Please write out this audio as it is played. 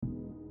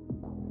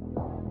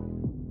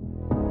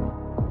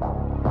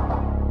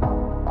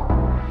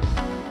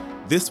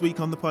This week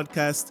on the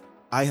podcast,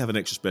 I have an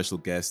extra special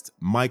guest.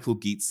 Michael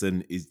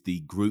Geetson is the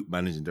Group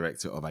Managing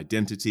Director of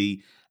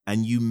Identity,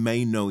 and you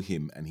may know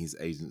him and his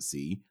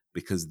agency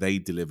because they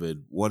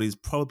delivered what is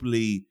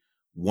probably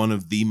one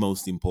of the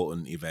most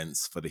important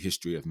events for the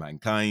history of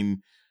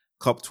mankind.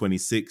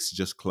 COP26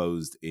 just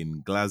closed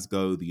in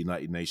Glasgow, the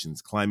United Nations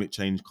Climate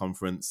Change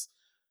Conference.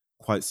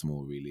 Quite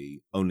small,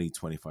 really. Only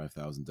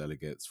 25,000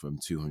 delegates from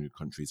 200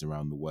 countries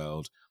around the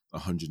world,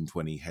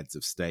 120 heads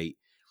of state.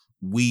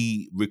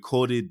 We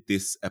recorded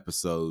this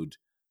episode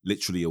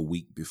literally a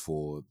week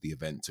before the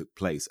event took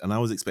place, and I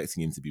was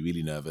expecting him to be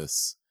really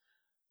nervous,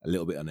 a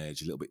little bit on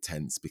edge, a little bit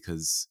tense,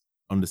 because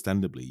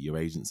understandably, your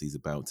agency is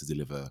about to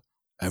deliver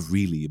a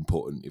really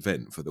important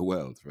event for the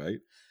world,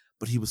 right?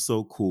 But he was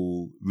so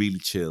cool, really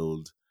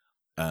chilled,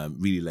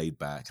 really laid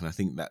back, and I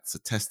think that's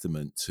a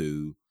testament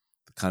to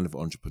the kind of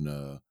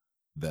entrepreneur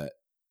that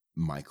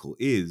Michael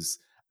is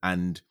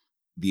and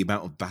the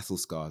amount of battle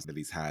scars that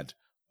he's had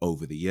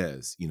over the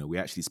years. You know, we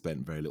actually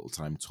spent very little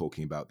time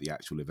talking about the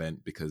actual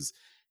event because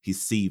his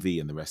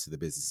CV and the rest of the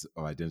business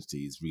of identity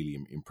is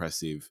really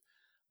impressive.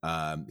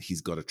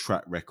 He's got a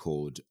track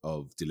record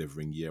of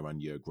delivering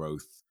year-on-year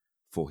growth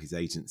for his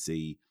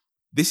agency.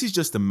 This is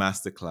just a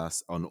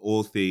masterclass on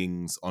all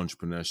things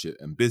entrepreneurship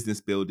and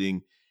business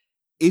building.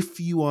 If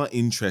you are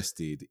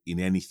interested in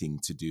anything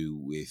to do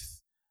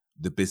with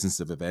the business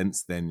of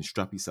events, then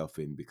strap yourself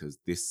in because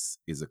this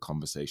is a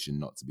conversation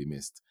not to be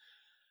missed.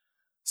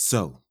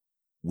 So,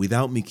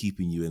 without me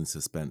keeping you in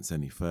suspense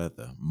any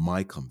further,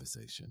 my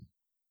conversation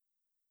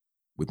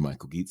with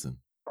Michael Geetson.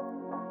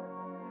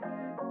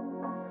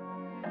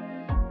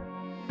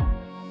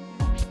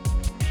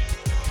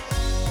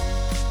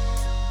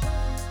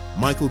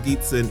 Michael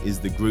Geetson is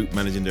the Group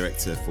Managing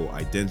Director for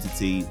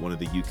Identity, one of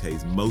the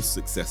UK's most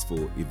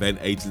successful event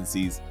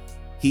agencies.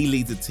 He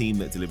leads a team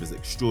that delivers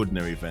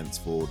extraordinary events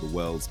for the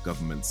world's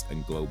governments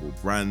and global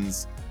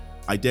brands.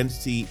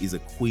 Identity is a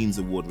Queen's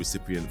Award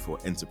recipient for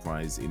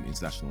Enterprise in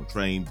International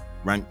Trade,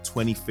 ranked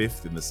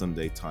 25th in the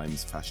Sunday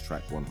Times Fast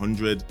Track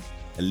 100,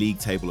 a league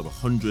table of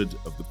 100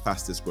 of the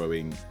fastest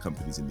growing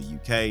companies in the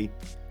UK.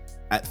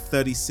 At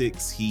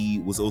 36, he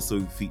was also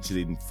featured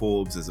in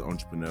Forbes as an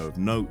entrepreneur of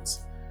note.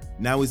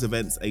 Now his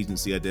events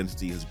agency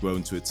Identity has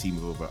grown to a team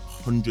of over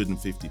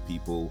 150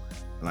 people,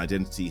 and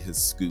Identity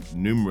has scooped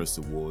numerous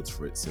awards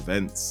for its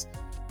events.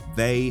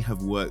 They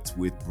have worked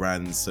with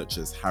brands such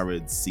as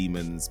Harrods,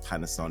 Siemens,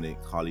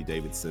 Panasonic,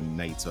 Harley-Davidson,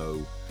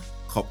 NATO,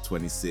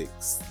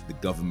 COP26, the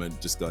government,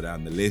 just go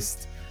down the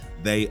list.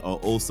 They are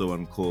also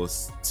on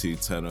course to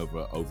turn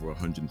over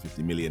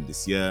 150 million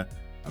this year.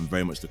 I'm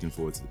very much looking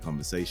forward to the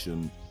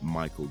conversation.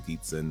 Michael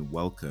Geetson,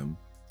 welcome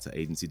to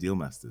Agency Deal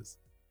Masters.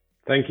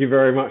 Thank you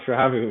very much for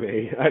having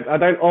me. I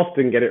don't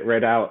often get it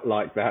read out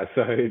like that,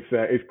 so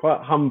it's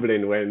quite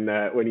humbling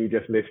when you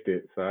just list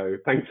it. So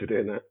thanks for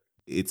doing that.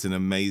 It's an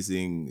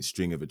amazing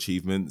string of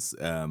achievements,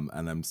 and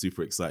I'm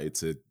super excited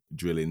to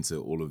drill into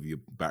all of your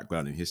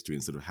background and history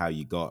and sort of how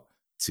you got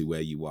to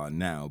where you are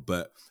now.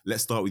 But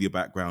let's start with your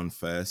background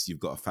first. You've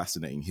got a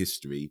fascinating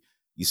history.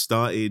 You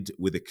started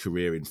with a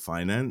career in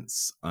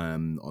finance,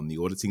 on the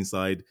auditing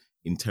side,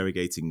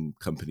 interrogating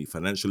company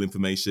financial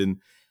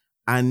information.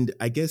 And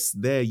I guess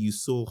there you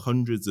saw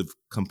hundreds of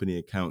company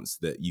accounts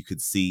that you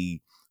could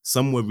see.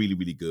 Some were really,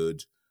 really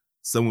good.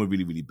 Some were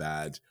really, really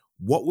bad.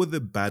 What were the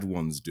bad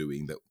ones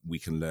doing that we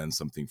can learn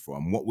something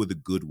from? What were the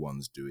good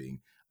ones doing?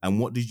 And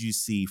what did you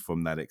see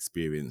from that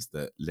experience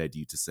that led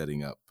you to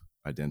setting up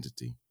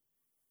Identity?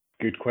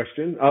 Good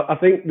question. I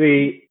think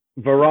the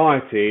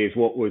variety is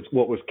what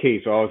was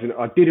key. So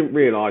I didn't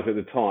realize at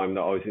the time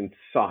that I was in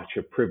such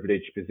a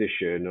privileged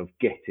position of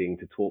getting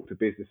to talk to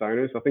business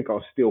owners. I think I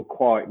was still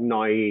quite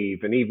naive,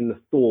 and even the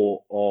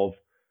thought of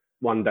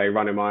one day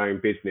running my own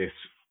business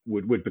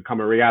would become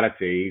a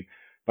reality.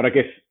 But I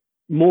guess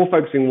more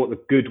focusing on what the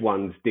good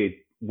ones did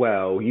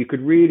well, you could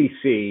really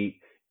see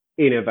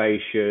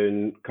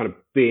innovation, kind of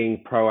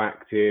being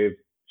proactive,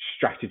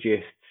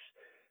 strategists,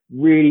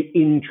 really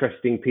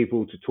interesting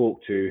people to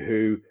talk to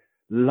who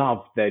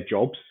loved their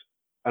jobs.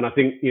 And I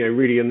think,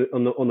 really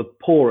on the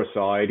poorer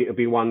side, it'll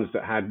be ones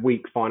that had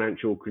weak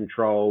financial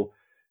control,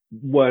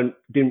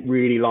 didn't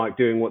really like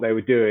doing what they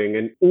were doing.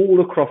 And all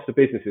across the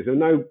businesses,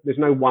 there's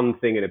no one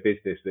thing in a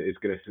business that is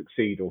going to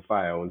succeed or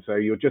fail. And so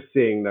you're just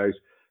seeing those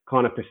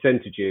kind of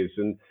percentages.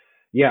 And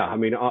yeah, I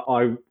mean,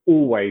 I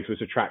always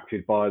was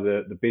attracted by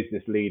the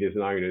business leaders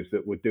and owners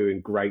that were doing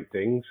great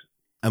things.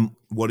 And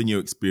what in your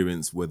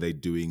experience were they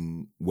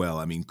doing well?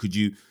 I mean,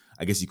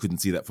 I guess you couldn't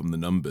see that from the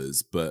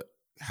numbers, but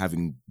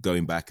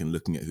going back and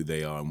looking at who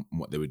they are and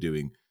what they were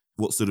doing,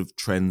 what sort of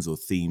trends or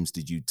themes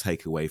did you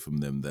take away from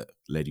them that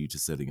led you to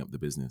setting up the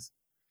business?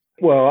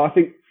 Well, I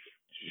think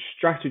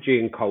strategy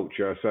and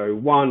culture. So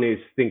one is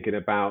thinking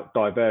about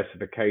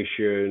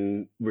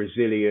diversification,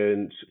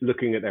 resilience,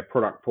 looking at their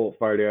product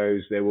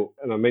portfolios.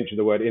 And I mentioned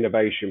the word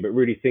innovation, but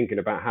really thinking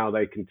about how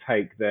they can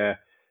take their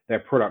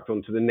product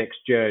onto the next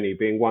journey,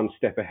 being one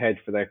step ahead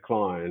for their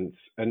clients.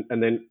 And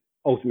then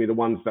ultimately the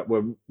ones that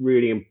were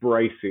really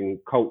embracing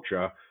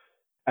culture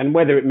And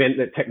whether it meant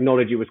that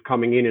technology was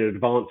coming in and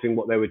advancing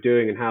what they were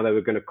doing and how they were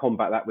going to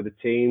combat that with the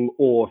team,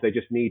 or if they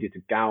just needed to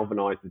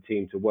galvanize the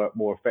team to work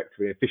more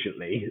effectively and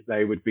efficiently,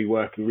 they would be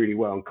working really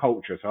well on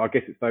culture. So I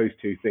guess it's those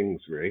two things,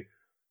 really.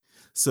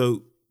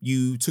 So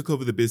you took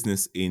over the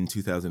business in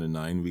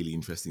 2009, really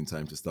interesting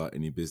time to start a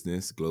new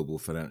business, global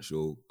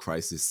financial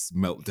crisis,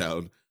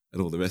 meltdown,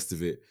 and all the rest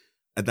of it.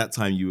 At that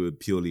time, you were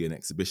purely an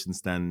exhibition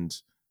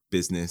stand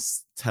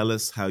business. Tell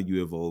us how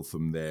you evolved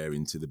from there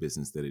into the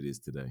business that it is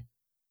today.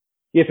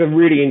 Yes, a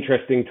really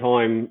interesting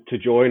time to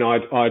join.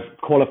 I'd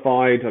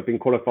qualified. I've been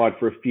qualified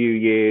for a few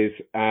years,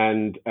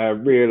 and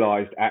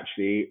realised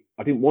actually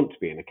I didn't want to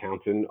be an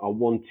accountant. I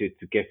wanted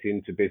to get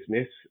into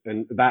business,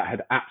 and that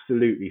had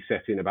absolutely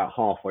set in about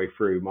halfway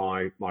through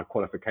my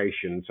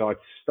qualification. So I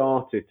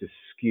started to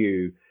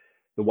skew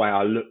the way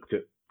I looked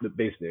at the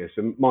business.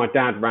 And my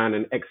dad ran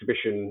an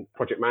exhibition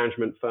project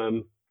management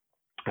firm,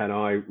 and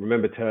I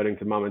remember turning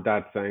to mum and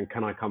dad saying,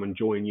 "Can I come and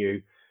join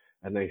you?"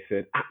 And they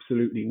said,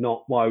 "Absolutely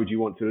not. Why would you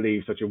want to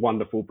leave such a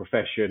wonderful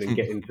profession and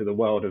get into the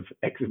world of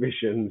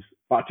exhibitions?"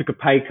 But I took a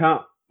pay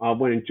cut. I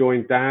went and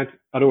joined Dad.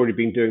 I'd already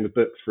been doing the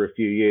books for a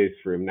few years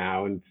for him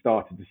now, and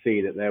started to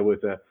see that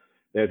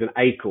there's an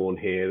acorn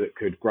here that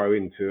could grow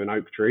into an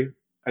oak tree.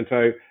 And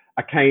so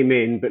I came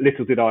in, but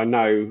little did I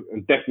know,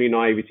 and definitely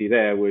naivety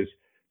there was,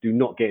 do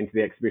not get into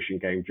the exhibition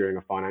game during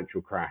a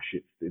financial crash.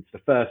 It's the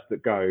first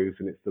that goes,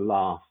 and it's the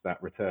last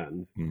that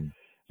returns.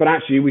 But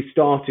actually, we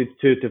started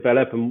to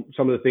develop, and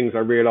some of the things I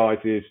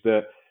realized is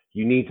that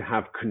you need to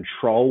have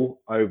control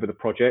over the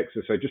projects.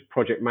 So just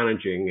project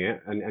managing it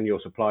and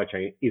your supply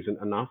chain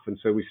isn't enough. And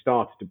so we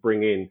started to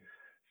bring in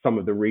some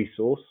of the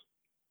resource.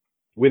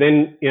 We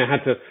then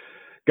had to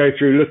go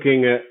through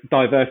looking at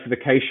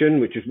diversification,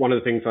 which is one of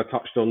the things I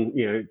touched on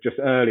just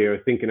earlier,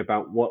 thinking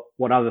about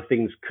what other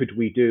things could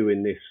we do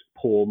in this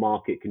poor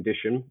market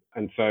condition.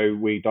 And so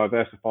we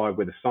diversified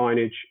with the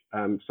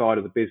signage side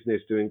of the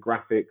business, doing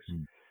graphics,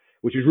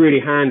 which is really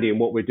handy in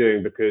what we're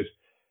doing because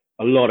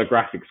a lot of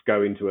graphics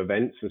go into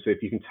events. And so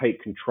if you can take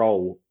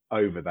control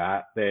over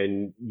that,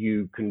 then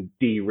you can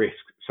de-risk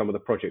some of the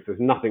projects.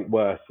 There's nothing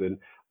worse than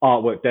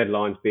artwork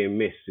deadlines being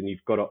missed and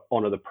you've got to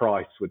honor the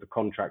price with the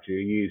contractor you're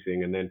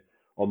using. And then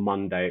on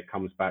Monday, it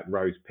comes back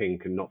rose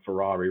pink and not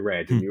Ferrari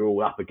red, and you're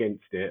all up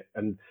against it.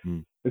 And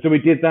so we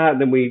did that.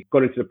 And then we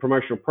got into the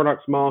promotional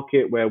products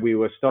market where we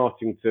were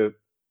starting to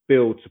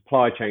build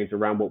supply chains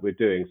around what we're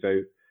doing.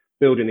 So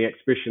building the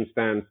exhibition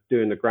stands,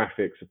 doing the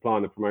graphics,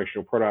 supplying the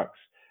promotional products,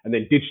 and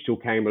then digital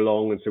came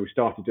along. And so we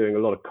started doing a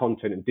lot of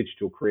content and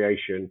digital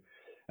creation.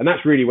 And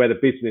that's really where the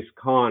business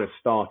kind of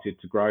started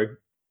to grow.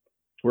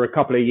 We're a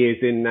couple of years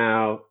in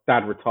now,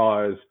 Dad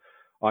retires,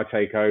 I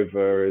take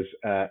over as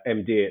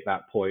MD at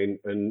that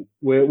point. And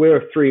we're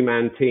a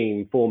 4-man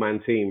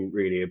team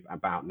really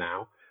about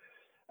now.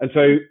 And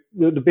so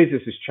the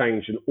business has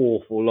changed an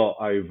awful lot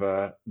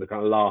over the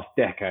kind of last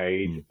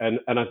decade. And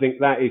I think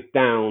that is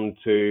down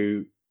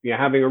to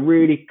having a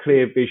really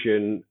clear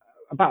vision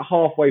about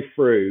halfway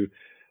through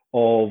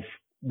of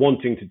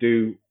wanting to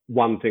do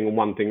one thing and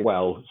one thing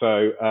well.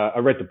 So I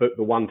read the book,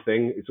 The One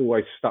Thing. It's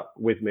always stuck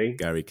with me.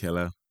 Gary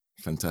Keller,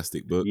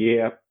 fantastic book.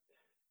 Yeah.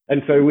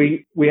 And so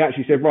we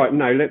actually said, right,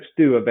 no, let's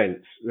do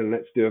events, and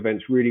let's do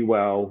events really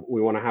well. We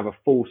want to have a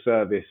full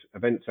service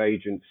events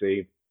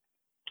agency.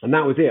 And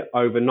that was it.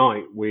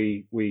 Overnight,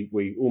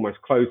 we almost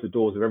closed the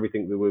doors of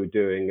everything that we were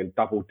doing and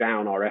doubled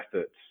down our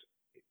efforts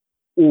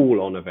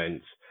all on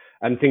events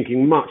and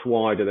thinking much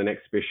wider than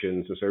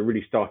exhibitions. And so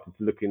really started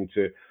to look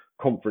into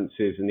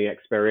conferences and the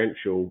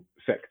experiential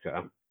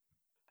sector.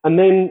 And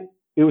then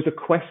it was a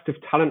quest of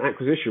talent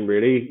acquisition,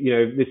 really.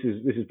 This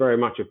is very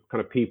much a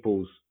kind of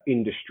people's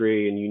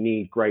industry, and you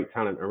need great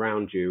talent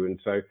around you. And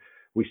so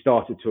we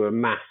started to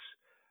amass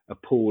a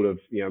pool of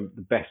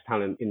the best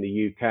talent in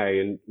the UK,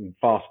 and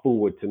fast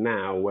forward to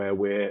now where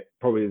we're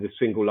probably the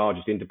single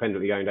largest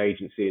independently owned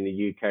agency in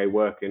the UK,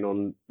 working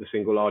on the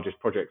single largest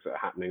projects that are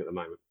happening at the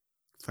moment.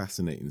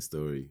 Fascinating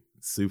story,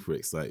 super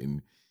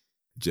exciting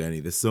journey.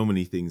 There's so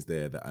many things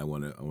there that I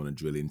want to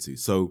drill into.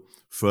 So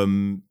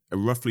from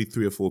roughly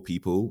 3 or 4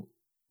 people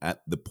at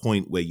the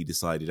point where you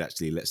decided,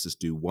 actually, let's just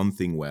do one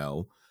thing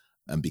well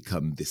and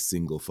become this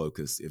single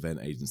focused event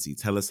agency,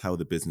 tell us how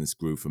the business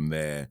grew from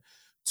there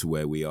to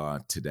where we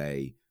are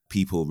today.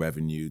 People,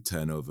 revenue,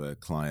 turnover,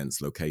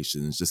 clients,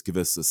 locations. Just give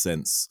us a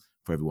sense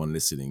for everyone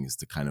listening as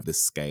to kind of the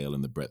scale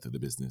and the breadth of the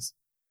business.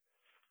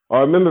 I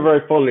remember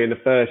very fondly in the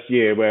first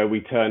year where we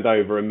turned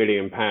over £1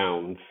 million,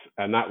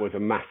 and that was a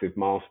massive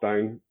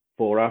milestone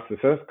for us. So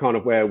that's kind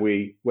of where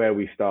we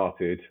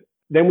started.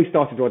 Then we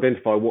started to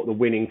identify what the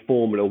winning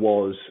formula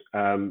was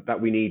that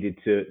we needed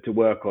to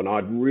work on.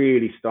 I'd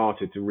really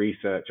started to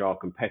research our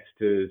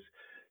competitors,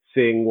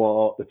 seeing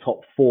what the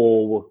top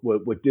 4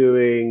 were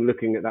doing,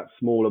 looking at that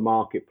smaller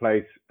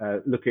marketplace,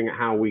 looking at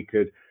how we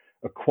could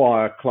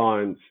acquire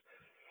clients.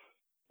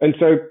 And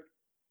so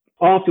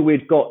after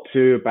we'd got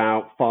to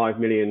about 5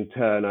 million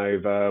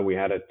turnover, we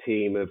had a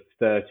team of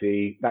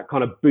 30, that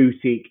kind of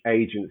boutique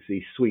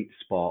agency sweet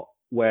spot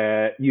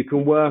where you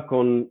can work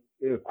on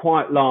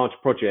quite large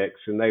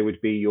projects, and they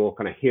would be your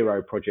kind of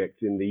hero projects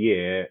in the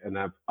year and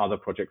have other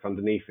projects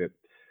underneath it.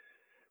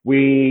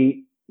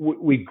 We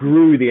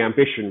grew the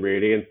ambition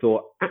really and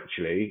thought,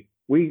 actually,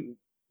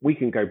 we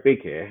can go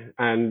big here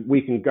and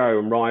we can go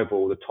and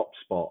rival the top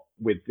spot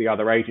with the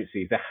other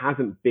agencies. There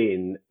hasn't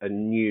been a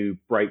new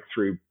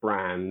breakthrough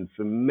brand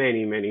for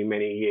many, many,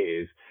 many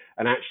years.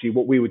 And actually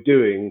what we were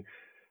doing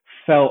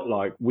felt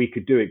like we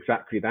could do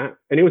exactly that.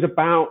 And it was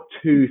about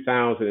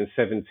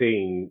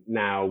 2017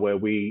 now where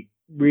we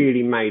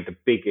really made the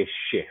biggest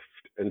shift.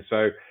 And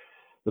so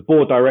the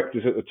board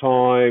directors at the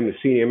time, the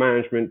senior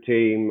management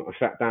team, I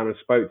sat down and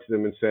spoke to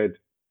them and said,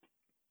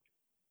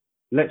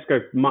 let's go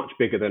much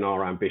bigger than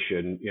our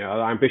ambition.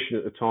 Our ambition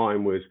at the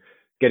time was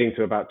getting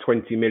to about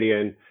 20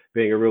 million,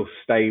 being a real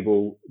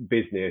stable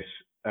business,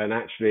 and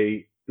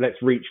actually let's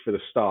reach for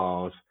the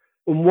stars.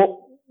 And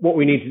what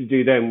we needed to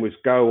do then was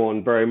go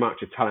on very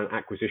much a talent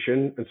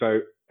acquisition. And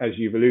so, as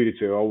you've alluded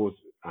to,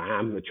 I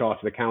am a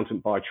chartered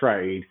accountant by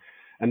trade,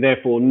 and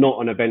therefore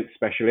not an event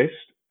specialist.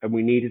 And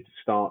we needed to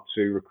start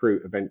to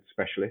recruit event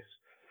specialists.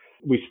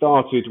 We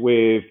started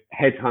with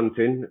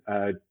headhunting,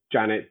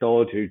 Janet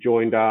Dodd, who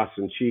joined us,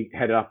 and she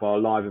headed up our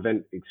live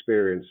event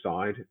experience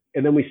side.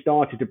 And then we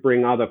started to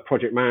bring other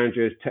project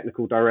managers,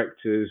 technical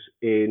directors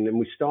in, and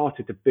we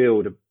started to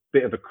build a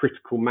bit of a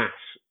critical mass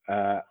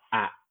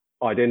at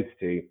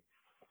Identity.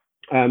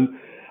 And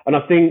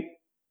I think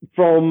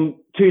from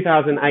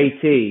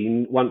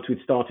 2018, once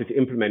we'd started to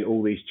implement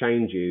all these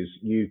changes,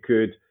 you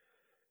could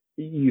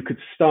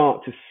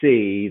start to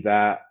see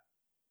that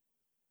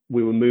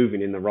we were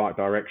moving in the right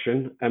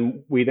direction.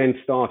 And we then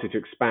started to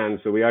expand.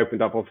 So we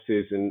opened up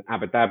offices in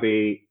Abu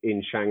Dhabi,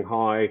 in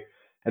Shanghai,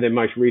 and then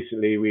most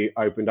recently we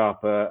opened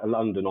up a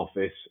London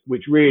office,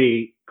 which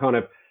really kind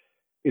of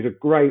is a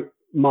great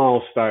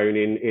milestone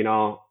in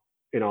our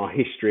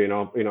history and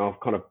our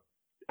kind of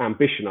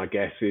ambition, I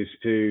guess, is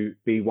to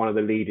be one of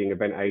the leading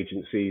event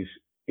agencies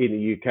in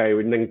the UK,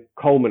 and then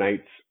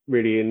culminates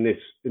really in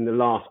the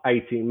last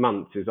 18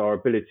 months is our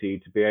ability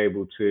to be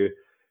able to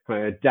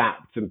kind of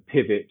adapt and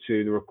pivot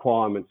to the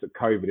requirements that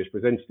COVID has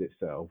presented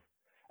itself,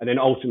 and then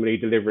ultimately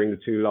delivering the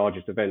two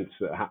largest events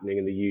that are happening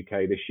in the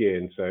UK this year.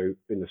 And so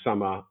in the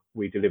summer,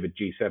 we delivered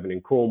G7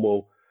 in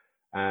Cornwall,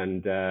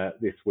 and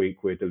this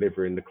week we're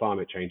delivering the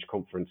Climate Change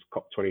Conference,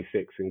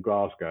 COP26 in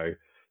Glasgow.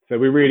 So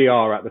we really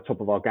are at the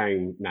top of our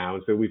game now.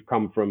 And so we've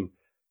come from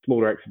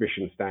smaller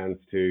exhibition stands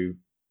to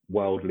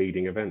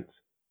world-leading events.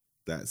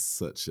 That's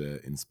such an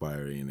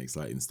inspiring and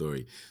exciting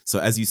story. So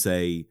as you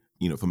say,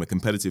 from a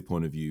competitive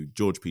point of view,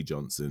 George P.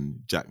 Johnson,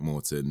 Jack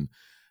Morton,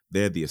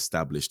 they're the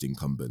established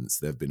incumbents.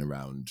 They've been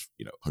around,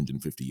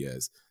 150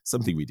 years,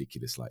 something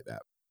ridiculous like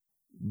that.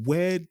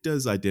 Where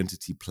does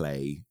Identity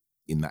play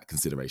in that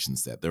consideration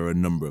set? There are a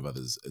number of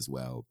others as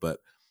well, but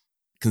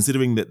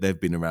considering that they've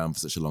been around for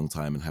such a long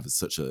time and have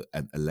such a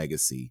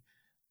legacy,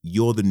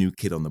 you're the new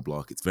kid on the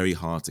block. It's very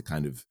hard to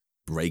kind of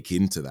break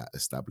into that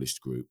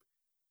established group.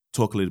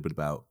 Talk a little bit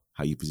about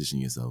how you position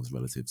yourselves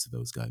relative to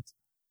those guys.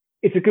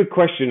 It's a good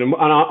question. And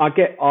I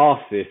get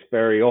asked this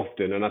very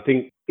often. And I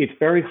think it's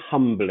very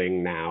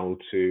humbling now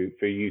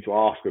for you to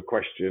ask a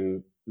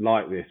question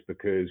like this,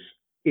 because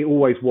it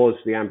always was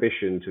the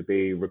ambition to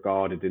be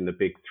regarded in the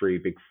big three,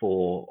 big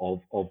four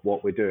of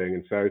what we're doing.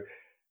 And so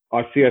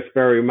I see us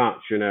very much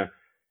in an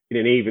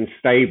even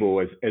stable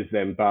as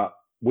them, but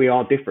we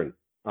are different.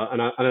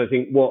 And I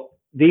think what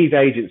these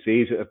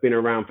agencies that have been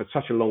around for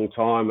such a long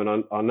time,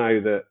 and I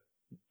know that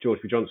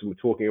George P. Johnson were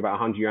talking about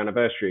 100-year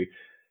anniversary,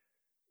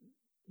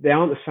 they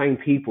aren't the same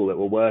people that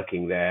were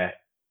working there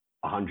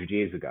 100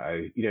 years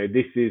ago.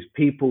 This is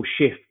people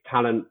shift,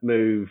 talent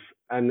move.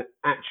 And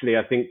actually,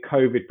 I think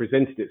COVID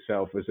presented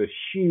itself as a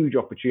huge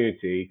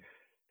opportunity,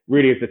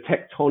 really, as the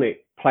tectonic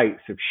plates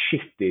have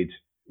shifted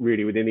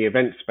really within the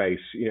event space.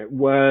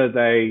 Were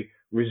they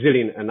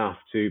resilient enough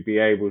to be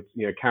able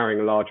to, carrying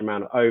a large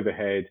amount of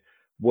overhead?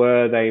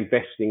 Were they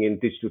investing in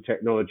digital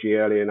technology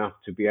early enough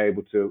to be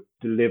able to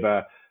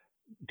deliver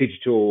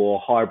digital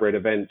or hybrid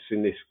events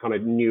in this kind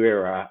of new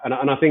era? And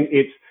I think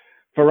it's,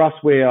 for us,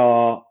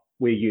 we're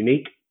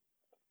unique.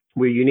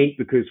 We're unique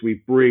because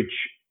we bridge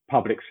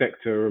public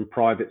sector and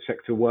private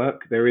sector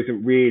work. There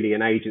isn't really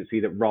an agency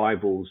that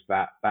rivals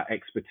that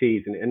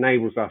expertise, and it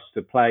enables us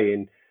to play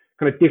in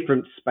kind of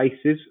different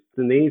spaces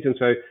than these. And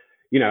so,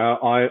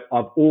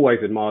 I've always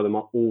admired them.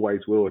 I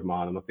always will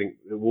admire them. I think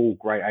they're all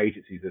great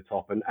agencies at the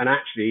top. And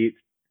actually,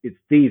 it's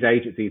these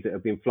agencies that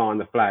have been flying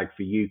the flag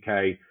for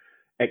UK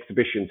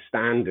exhibition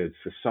standards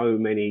for so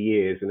many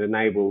years and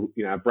enable,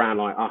 a brand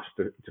like us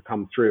to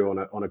come through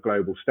on a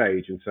global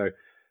stage. And so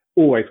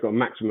always got a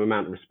maximum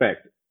amount of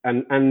respect.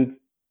 And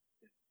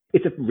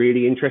it's a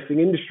really interesting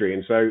industry.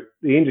 And so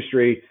the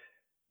industry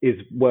is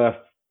worth,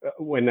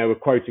 when they were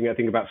quoting, I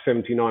think about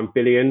 79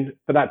 billion,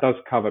 but that does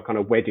cover kind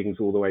of weddings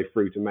all the way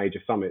through to major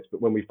summits.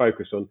 But when we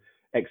focus on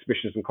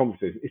exhibitions and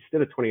conferences, it's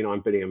still a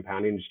 29 billion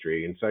pound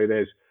industry. And so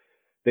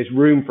there's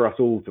room for us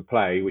all to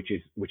play, which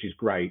is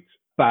great.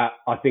 But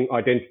I think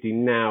Identity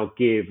now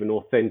give an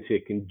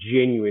authentic and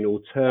genuine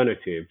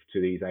alternative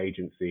to these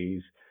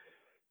agencies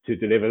to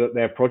deliver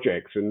their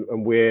projects, and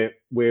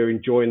we're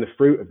enjoying the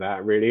fruit of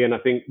that, really. And I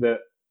think that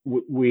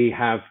we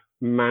have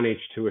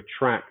managed to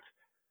attract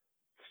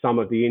some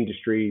of the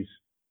industry's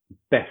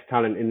best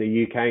talent in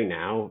the UK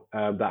now,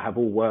 that have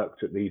all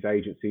worked at these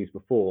agencies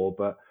before,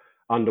 but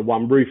under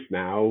one roof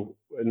now,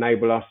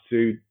 enable us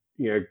to,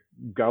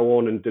 go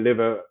on and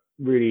deliver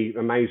really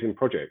amazing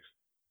projects.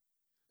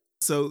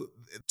 So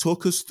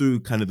talk us through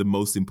kind of the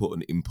most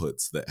important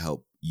inputs that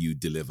help you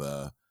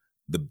deliver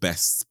the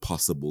best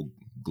possible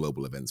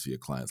global events for your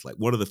clients. Like,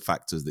 what are the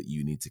factors that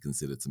you need to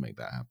consider to make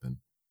that happen?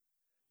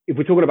 If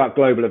we're talking about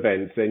global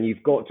events, then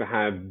you've got to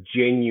have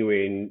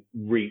genuine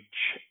reach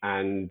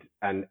and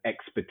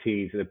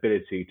expertise and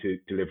ability to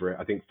deliver it,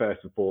 I think, first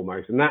and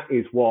foremost. And that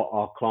is what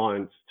our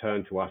clients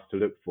turn to us to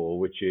look for,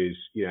 which is,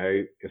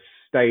 a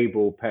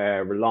stable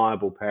pair,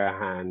 reliable pair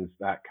of hands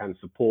that can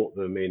support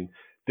them in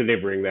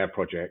delivering their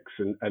projects.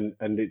 And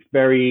it's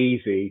very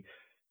easy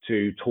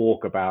to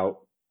talk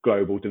about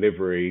global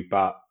delivery,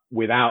 but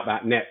without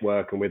that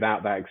network and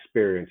without that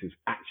experience, it's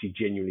actually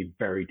genuinely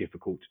very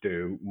difficult to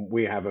do.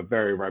 We have a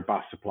very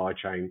robust supply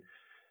chain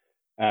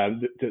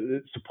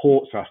that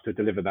supports us to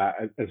deliver that,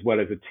 as well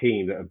as a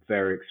team that are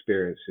very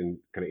experienced in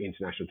kind of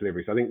international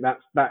delivery. So I think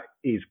that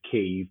is key.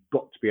 You've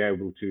got to be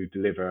able to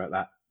deliver at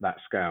that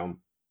scale.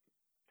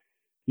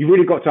 You've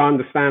really got to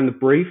understand the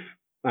brief.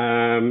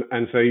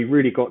 And so you've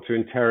really got to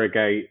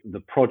interrogate the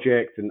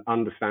project and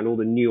understand all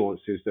the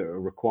nuances that are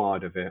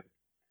required of it.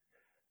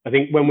 I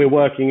think when we're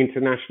working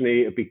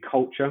internationally, it'd be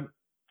culture.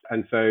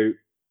 And so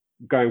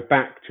going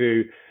back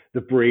to the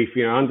brief,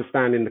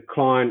 understanding the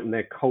client and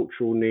their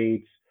cultural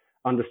needs,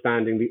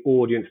 understanding the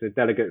audience, the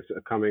delegates that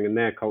are coming and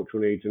their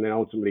cultural needs, and then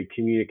ultimately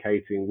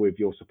communicating with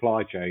your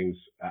supply chains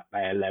at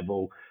their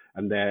level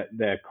and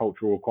their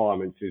cultural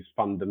requirements is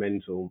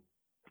fundamental.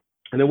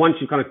 And then once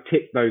you kind of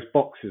tick those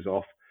boxes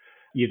off,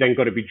 you then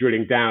got to be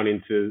drilling down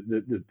into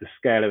the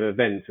scale of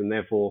events, and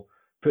therefore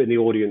putting the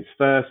audience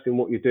first in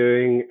what you're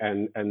doing,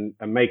 and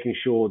making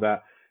sure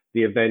that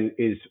the event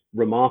is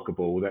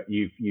remarkable, that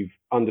you've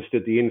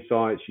understood the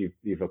insights,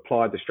 you've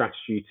applied the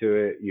strategy to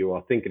it, you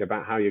are thinking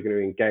about how you're going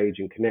to engage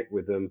and connect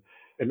with them,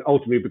 and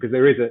ultimately because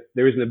there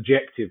is an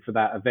objective for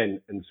that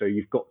event, and so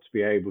you've got to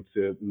be able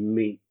to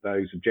meet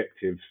those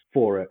objectives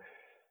for it.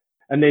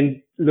 And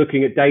then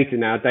looking at data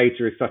now,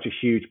 data is such a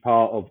huge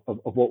part of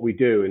what we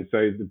do. And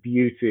so the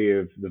beauty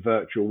of the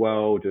virtual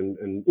world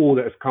and all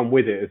that has come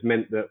with it has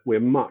meant that we're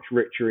much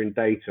richer in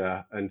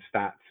data and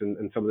stats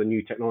and some of the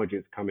new technology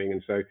that's coming.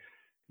 And so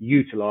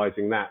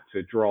utilizing that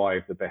to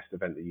drive the best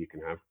event that you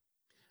can have.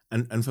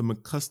 And from a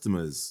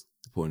customer's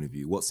point of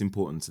view, what's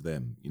important to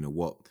them?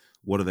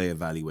 What are they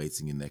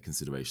evaluating in their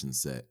consideration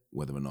set,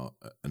 whether or not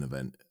an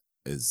event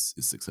is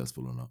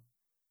successful or not?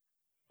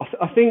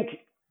 I think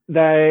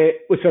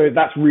so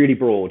that's really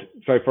broad.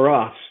 So for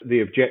us,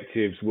 the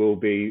objectives will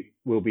be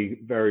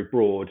very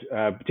broad,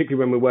 particularly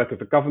when we're working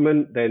for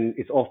government. Then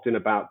it's often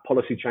about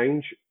policy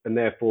change, and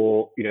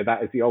therefore,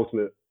 that is the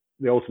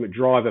ultimate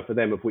driver for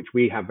them, of which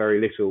we have very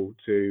little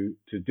to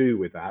do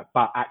with that.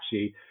 But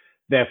actually,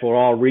 therefore,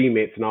 our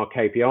remits and our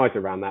KPIs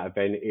around that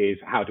event is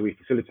how do we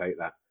facilitate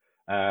that?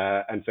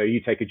 And so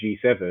you take a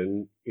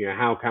G7,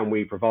 how can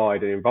we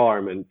provide an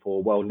environment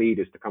for world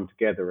leaders to come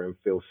together and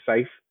feel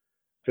safe,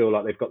 feel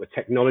like they've got the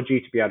technology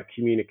to be able to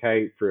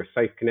communicate through a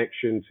safe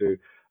connection to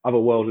other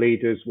world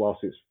leaders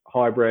whilst it's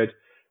hybrid.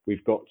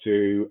 We've got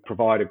to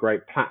provide a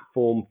great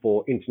platform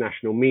for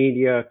international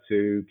media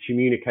to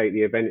communicate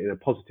the event in a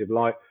positive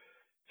light.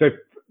 So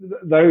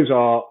those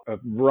are a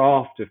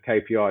raft of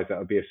KPIs that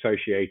will be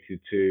associated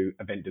to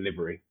event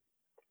delivery.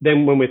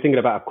 Then when we're thinking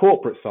about a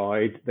corporate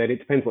side, then it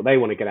depends what they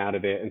want to get out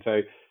of it. And so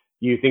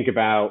you think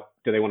about,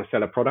 do they want to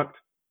sell a product?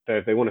 So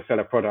if they want to sell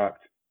a product,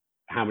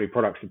 how many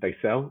products did they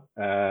sell?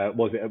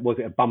 Was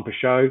it a bumper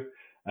show?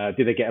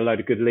 Did they get a load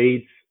of good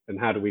leads? And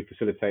how do we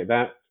facilitate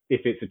that?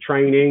 If it's a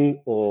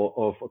training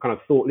or a kind of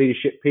thought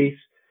leadership piece,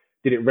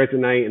 did it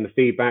resonate in the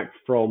feedback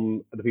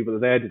from the people that are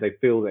there? Did they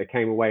feel they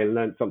came away and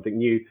learned something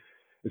new?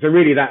 And so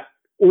really that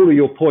all of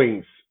your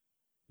points,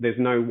 there's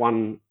no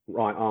one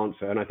right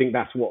answer. And I think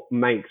that's what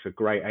makes a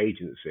great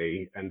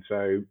agency. And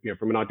so,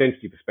 from an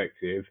identity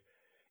perspective,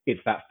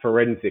 it's that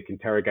forensic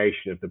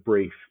interrogation of the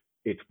brief.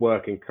 It's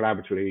working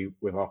collaboratively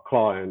with our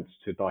clients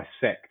to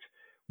dissect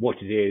what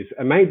it is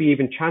and maybe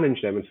even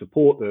challenge them and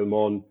support them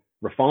on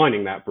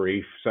refining that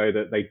brief so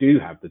that they do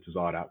have the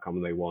desired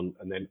outcome they want.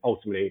 And then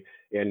ultimately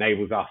it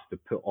enables us to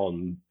put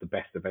on the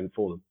best event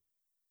for them.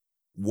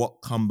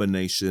 What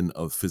combination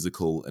of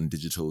physical and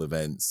digital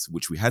events,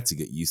 which we had to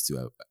get used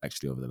to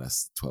actually over the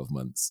last 12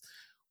 months,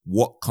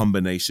 what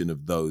combination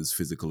of those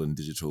physical and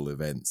digital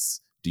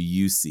events do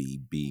you see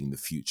being the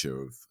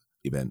future of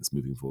events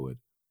moving forward?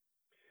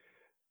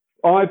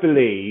 I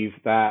believe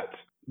that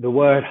the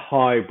word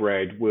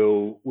hybrid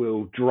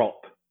will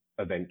drop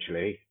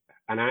eventually.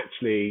 And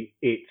actually,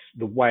 it's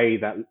the way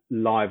that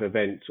live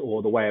events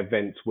or the way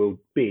events will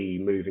be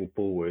moving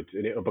forward.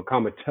 And it will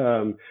become a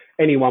term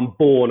anyone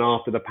born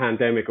after the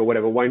pandemic or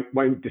whatever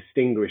won't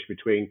distinguish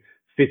between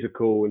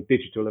physical and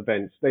digital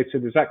events. They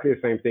said exactly the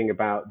same thing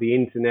about the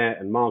internet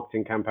and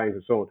marketing campaigns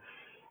and so on.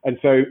 And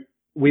so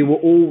we were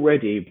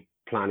already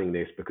planning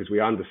this because we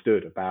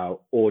understood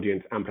about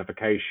audience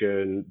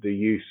amplification, the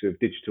use of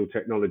digital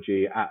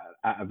technology at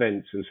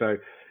events. And so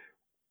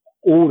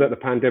all that the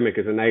pandemic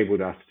has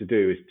enabled us to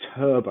do is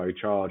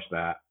turbocharge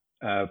that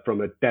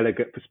from a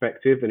delegate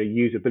perspective and a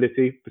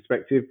usability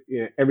perspective.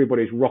 You know,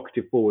 everybody's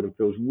rocketed forward and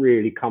feels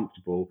really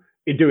comfortable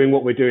in doing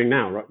what we're doing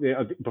now.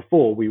 Right?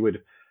 Before we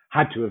would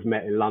had to have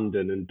met in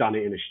London and done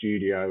it in a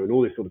studio and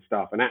all this sort of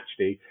stuff. And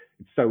actually,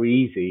 it's so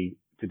easy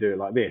to do it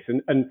like this.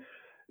 And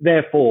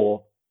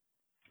therefore,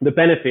 the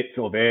benefits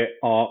of it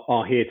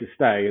are here to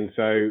stay. And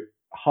so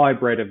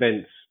hybrid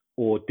events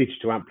or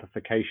digital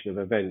amplification of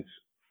events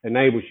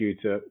enables you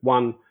to,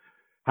 one,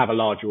 have a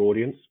larger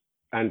audience.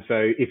 And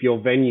so if your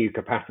venue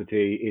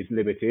capacity is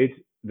limited,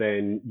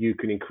 then you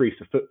can increase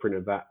the footprint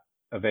of that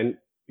event,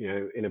 you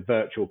know, in a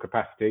virtual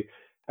capacity.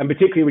 And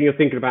particularly when you're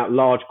thinking about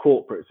large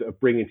corporates that are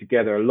bringing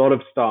together a lot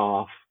of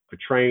staff for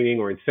training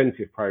or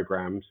incentive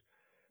programs,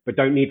 but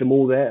don't need them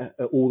all there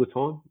all the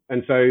time.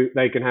 And so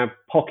they can have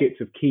pockets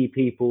of key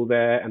people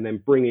there and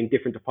then bring in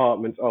different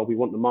departments. Oh, we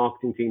want the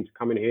marketing team to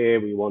come in here.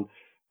 We want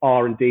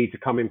R&D to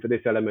come in for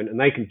this element, and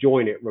they can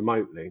join it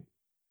remotely.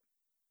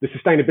 The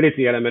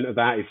sustainability element of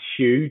that is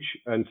huge.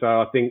 And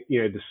so I think,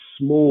 you know, the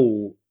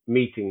small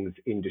meetings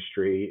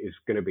industry is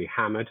going to be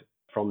hammered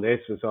from this.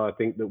 And so I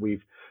think that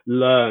we've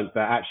learned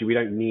that actually we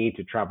don't need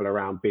to travel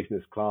around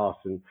business class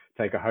and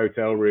take a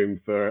hotel room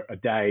for a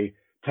day,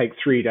 take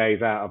 3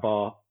 days out of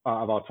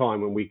our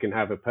time when we can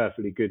have a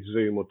perfectly good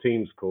Zoom or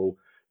Teams call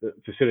that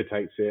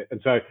facilitates it.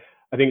 And so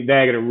I think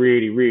they're going to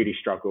really, really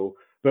struggle.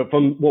 But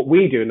from what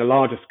we do in the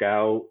larger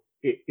scale,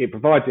 it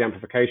provides the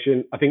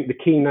amplification. I think the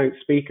keynote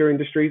speaker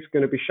industry is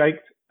going to be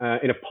shaped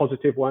in a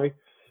positive way.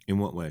 In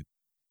what way?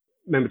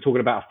 Remember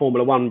talking about a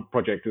Formula One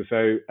project. And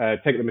so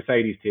take the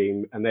Mercedes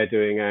team, and they're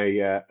doing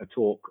a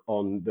talk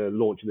on the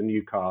launch of the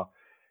new car.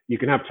 You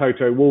can have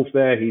Toto Wolff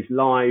there. He's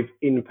live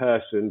in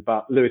person,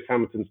 but Lewis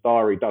Hamilton's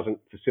diary doesn't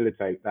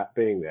facilitate that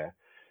being there.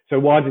 So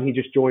why doesn't he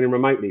just join in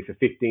remotely for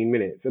 15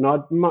 minutes? And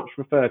I'd much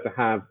prefer to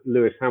have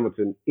Lewis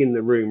Hamilton in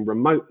the room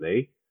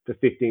remotely for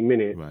 15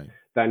 minutes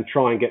than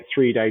try and get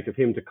 3 days of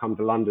him to come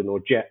to London or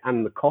jet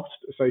and the cost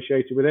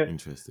associated with it.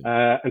 Interesting.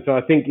 And so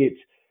I think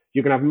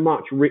you're going to have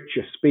much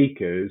richer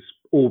speakers,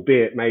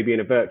 albeit maybe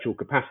in a virtual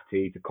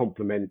capacity to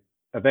complement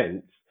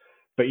events,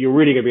 but you're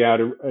really going to be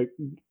able to,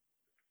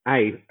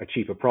 a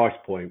cheaper price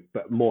point,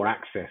 but more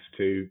access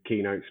to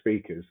keynote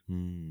speakers.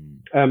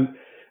 And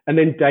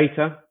then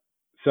data.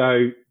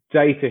 So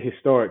data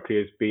historically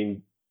has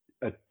been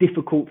a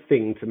difficult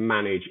thing to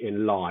manage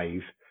in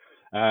live.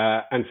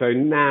 And so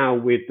now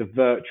with the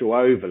virtual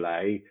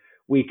overlay,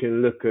 we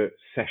can look at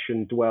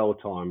session dwell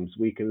times,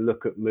 we can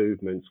look at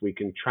movements, we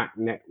can track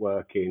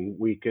networking,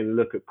 we can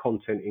look at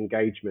content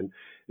engagement.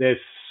 There's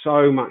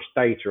so much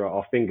data at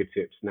our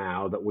fingertips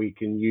now that we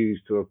can use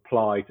to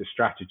apply to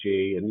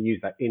strategy and use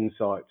that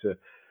insight to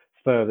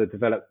further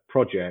develop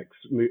projects.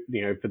 You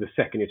know, for the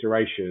second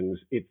iterations,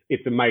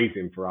 it's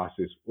amazing for us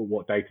is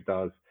what data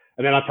does.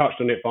 And then I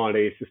touched on it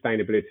finally,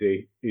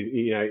 sustainability.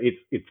 You know,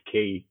 it's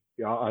key.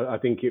 I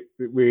think it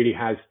really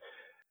has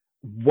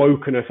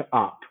woken us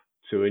up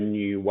to a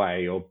new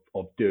way of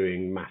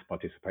doing mass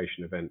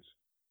participation events.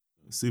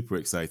 Super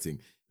exciting.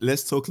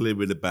 Let's talk a little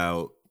bit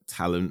about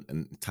talent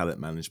and talent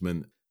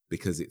management,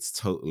 because it's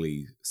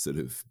totally sort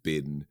of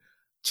been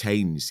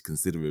changed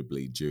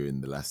considerably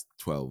during the last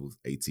 12,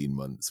 18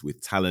 months,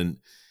 with talent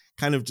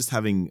kind of just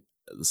having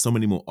so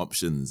many more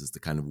options as to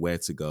kind of where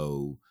to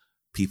go,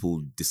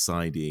 people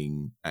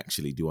deciding,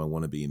 actually, do I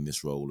want to be in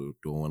this role or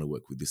do I want to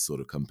work with this sort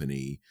of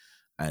company?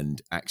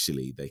 And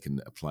actually they can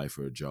apply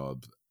for a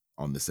job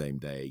on the same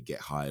day, get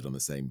hired on the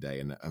same day.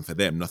 And for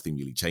them, nothing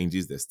really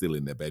changes. They're still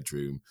in their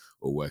bedroom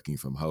or working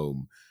from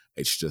home.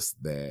 It's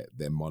just their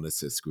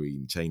monitor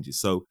screen changes.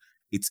 So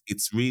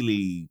it's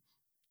really,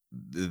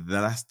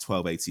 the last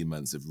 12, 18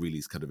 months have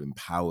really kind of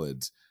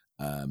empowered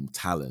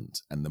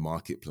talent and the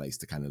marketplace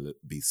to kind of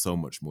be so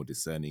much more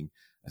discerning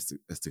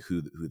as to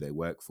who they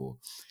work for.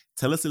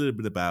 Tell us a little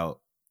bit about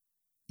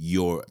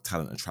your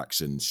talent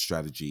attraction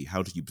strategy.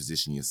 How do you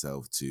position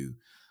yourself to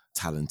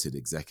talented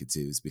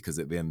executives? Because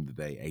at the end of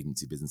the day,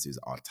 agency businesses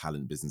are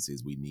talent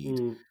businesses. We need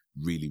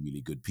really,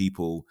 really good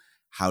people.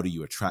 How do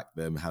you attract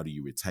them? How do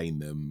you retain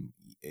them?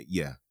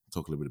 Yeah,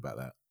 talk a little bit about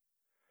that.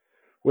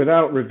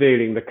 Without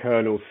revealing the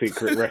Colonel's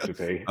secret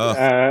recipe.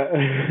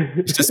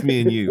 It's just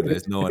me and you.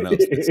 There's no one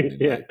else listening.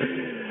 Yeah.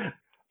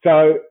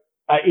 So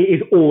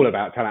it is all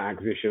about talent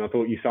acquisition. I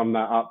thought you summed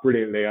that up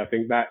brilliantly. I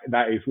think that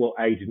is what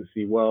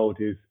agency world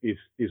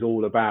is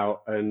all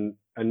about.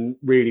 And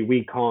really,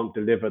 we can't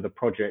deliver the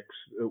projects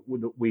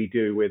that we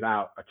do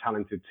without a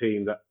talented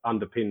team that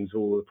underpins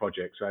all the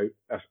projects. So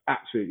that's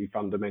absolutely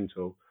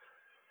fundamental.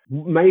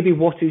 Maybe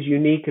what is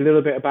unique a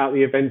little bit about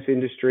the events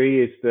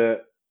industry is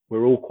that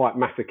we're all quite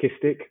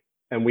masochistic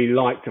and we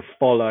like to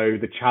follow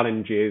the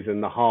challenges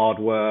and the hard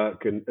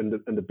work and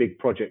the big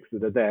projects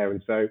that are there.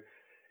 And so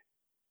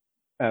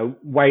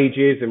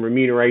wages and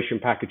remuneration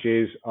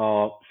packages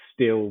are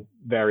still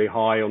very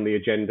high on the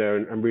agenda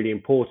and really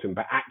important.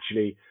 But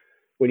actually,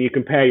 when you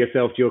compare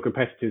yourself to your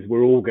competitors,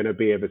 we're all going to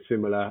be of a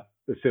similar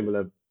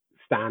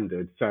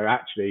standard. So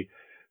actually,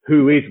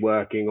 who is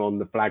working on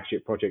the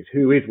flagship projects,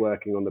 who is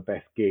working on the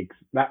best gigs,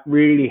 that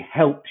really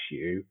helps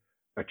you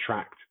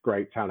attract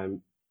great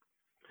talent.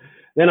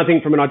 Then I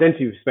think from an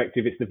identity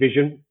perspective, it's the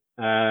vision.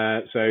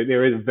 So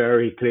there is a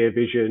very clear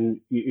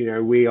vision.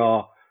 We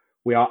are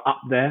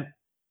up there,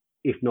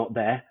 if not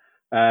there.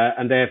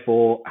 And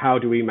therefore, how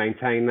do we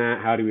maintain that?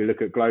 How do we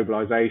look at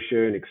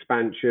globalization,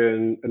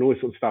 expansion, and all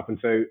this sort of stuff? And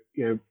so,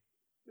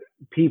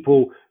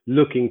 people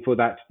looking for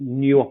that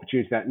new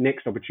opportunity, that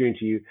next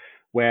opportunity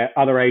where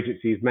other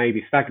agencies may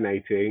be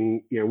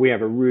stagnating, we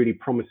have a really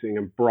promising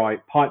and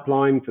bright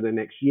pipeline for the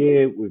next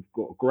year. We've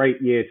got a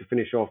great year to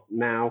finish off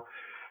now.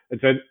 And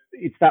so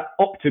it's that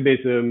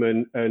optimism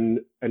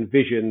and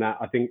vision that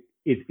I think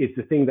is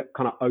the thing that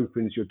kind of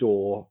opens your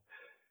door.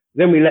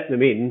 Then we let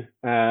them in.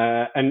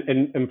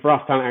 And for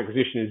us, talent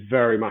acquisition is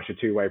very much a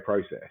two-way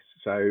process.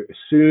 So as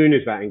soon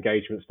as that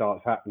engagement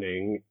starts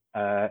happening,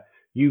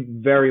 you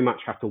very much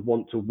have to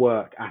want to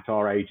work at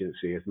our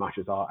agency as much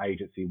as our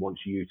agency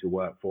wants you to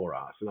work for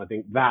us. And I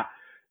think that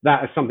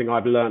is something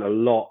I've learned a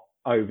lot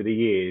over the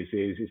years.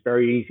 Is it's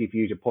very easy for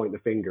you to point the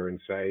finger and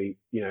say,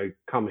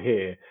 come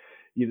here.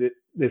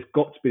 There's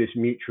got to be this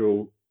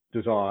mutual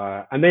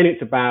desire, and then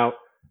it's about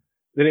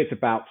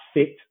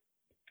fit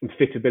and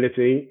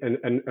fitability,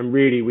 and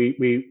really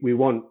we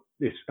want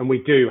this, and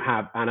we do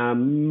have an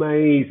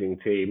amazing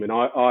team. And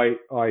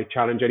I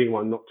challenge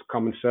anyone not to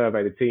come and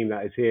survey the team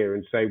that is here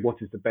and say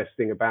what is the best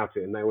thing about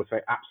it, and they will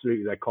say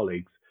absolutely their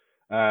colleagues.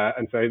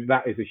 And so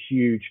that is a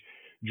huge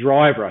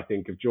driver, I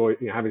think, of joy,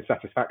 having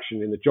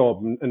satisfaction in the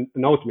job, and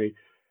ultimately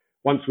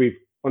once we've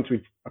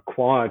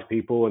acquired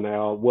people and they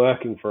are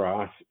working for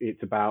us,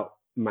 it's about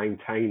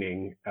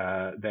maintaining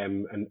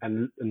them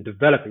and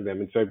developing them.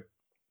 And so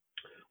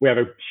we have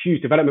a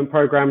huge development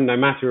program, no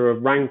matter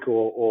of rank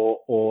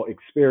or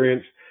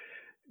experience.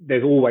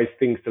 There's always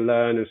things to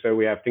learn. And so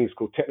we have things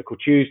called Technical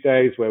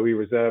Tuesdays where we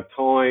reserve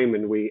time,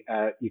 and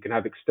you can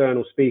have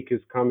external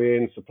speakers come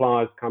in,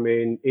 suppliers come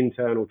in,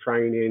 internal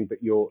training,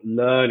 but you're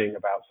learning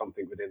about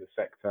something within the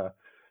sector.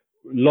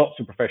 Lots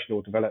of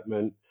professional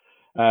development.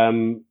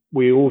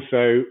 We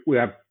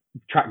have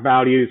track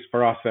values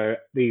for us. So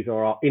these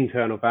are our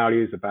internal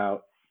values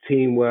about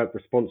teamwork,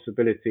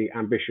 responsibility,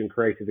 ambition,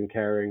 creative and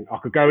caring. I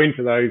could go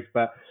into those,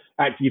 but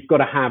actually you've got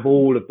to have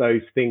all of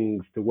those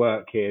things to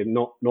work here,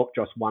 not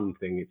just one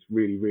thing. It's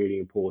really, really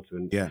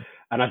important. Yeah.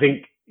 And I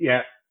think,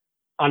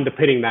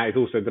 underpinning that is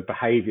also the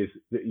behaviors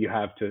that you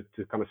have to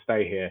kind of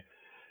stay here.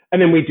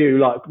 And then we do,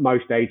 like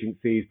most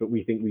agencies, but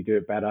we think we do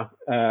it better,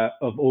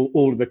 of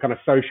all of the kind of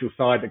social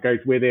side that goes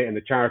with it and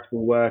the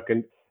charitable work.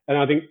 And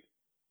I think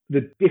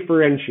the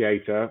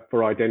differentiator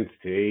for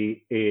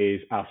Identity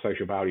is our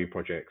social value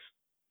projects.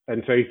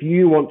 And so if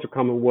you want to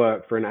come and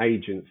work for an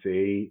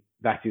agency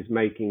that is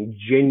making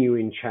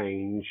genuine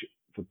change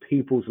for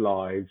people's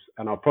lives,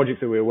 and our projects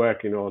that we're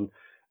working on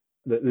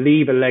that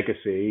leave a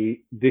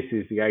legacy, this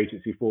is the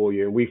agency for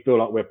you. And we feel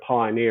like we're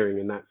pioneering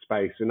in that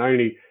space. And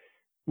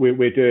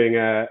we're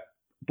doing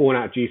born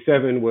out of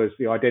G7 was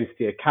the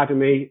Identity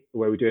Academy,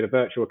 where we're doing a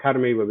virtual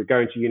academy where we're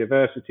going to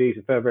universities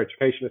and further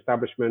education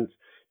establishments,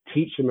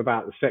 teach them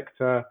about the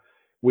sector.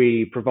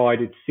 We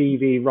provided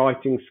CV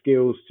writing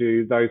skills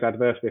to those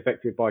adversely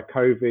affected by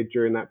COVID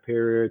during that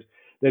period.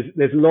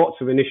 There's lots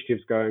of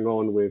initiatives going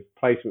on with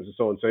placements and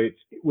so on. So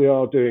we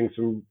are doing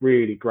some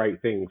really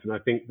great things. And I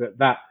think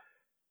that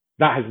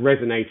has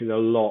resonated a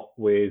lot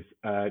with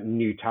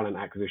new talent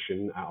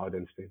acquisition at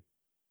Identity.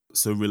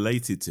 So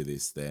related to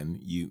this, then,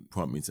 you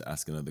prompt me to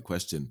ask another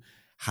question.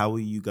 How are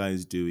you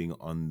guys doing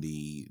on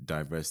the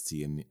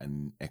diversity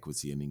and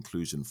equity and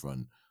inclusion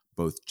front,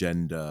 both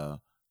gender,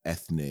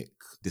 ethnic,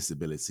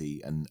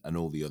 disability, and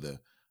all the other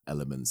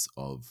elements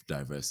of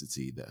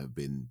diversity that have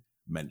been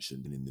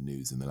mentioned in the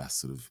news in the last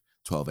sort of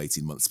 12,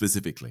 18 months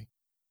specifically?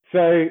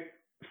 So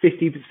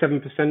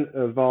 57%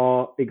 of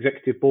our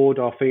executive board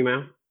are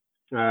female.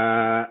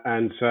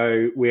 And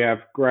so we have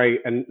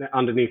great, and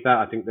underneath that,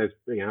 I think there's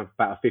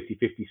about a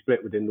 50-50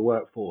 split within the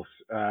workforce.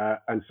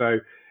 And so,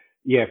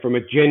 from a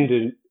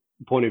gender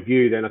point of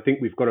view, then I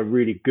think we've got a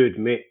really good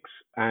mix,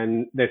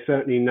 and there's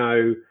certainly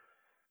no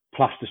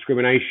plus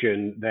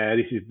discrimination there.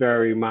 This is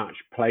very much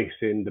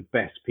placing the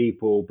best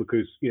people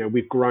because,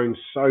 we've grown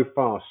so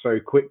fast, so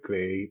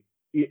quickly,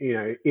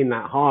 in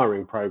that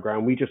hiring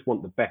program. We just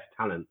want the best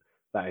talent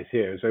that is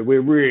here. And so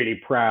we're really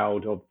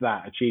proud of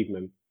that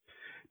achievement.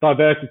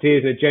 Diversity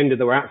is an agenda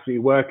that we're absolutely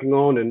working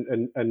on,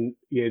 and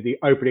the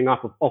opening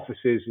up of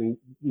offices and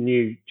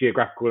new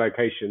geographical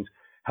locations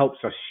helps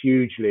us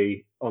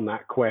hugely on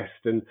that quest.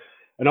 And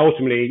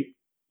ultimately,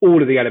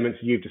 all of the elements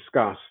you've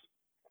discussed,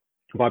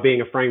 by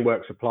being a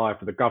framework supplier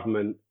for the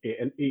government,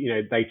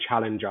 they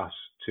challenge us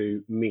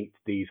to meet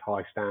these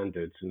high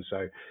standards. And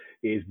so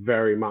it is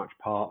very much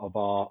part of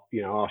our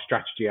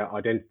strategy at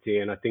Identity.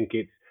 And I think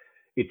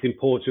it's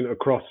important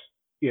across,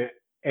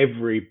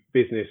 every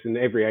business and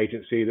every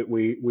agency that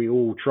we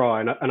all try.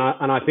 And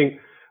I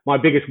think my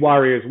biggest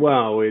worry as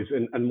well is,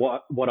 and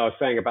what I was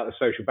saying about the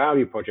social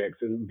value projects,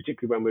 and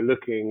particularly when we're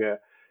looking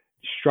at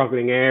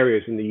struggling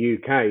areas in the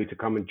UK to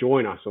come and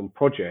join us on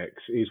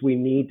projects, is we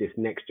need this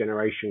next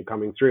generation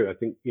coming through. I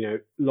think,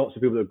 lots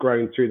of people that have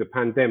grown through the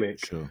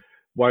pandemic Sure.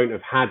 won't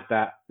have had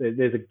that.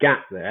 There's a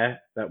gap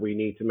there that we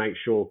need to make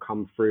sure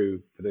come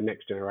through for the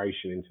next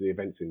generation into the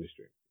events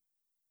industry.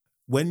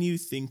 When you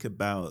think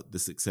about the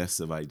success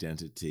of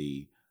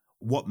Identity,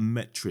 what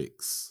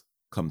metrics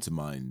come to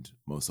mind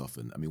most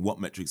often? I mean, what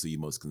metrics are you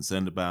most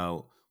concerned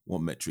about?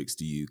 What metrics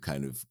do you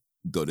kind of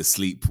go to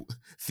sleep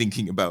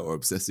thinking about or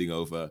obsessing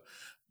over?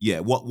 Yeah,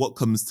 what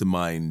comes to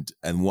mind,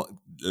 and what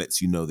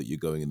lets you know that you're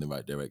going in the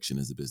right direction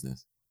as a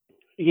business?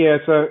 Yeah,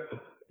 so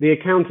the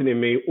accountant in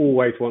me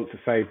always wants to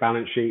say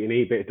balance sheet and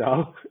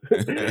EBITDA.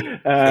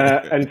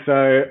 And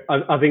so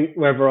I think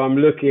whether I'm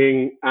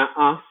looking at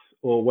us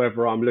or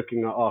whether I'm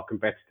looking at our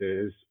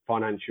competitors,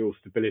 financial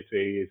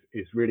stability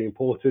is really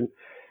important.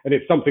 And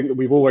it's something that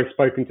we've always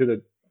spoken to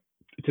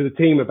the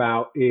team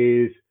about.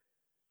 Is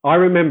I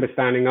remember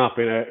standing up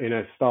in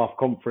a staff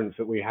conference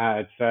that we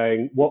had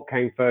saying, what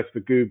came first for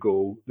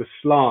Google, the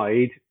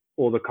slide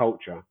or the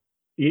culture?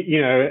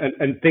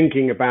 And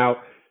thinking about,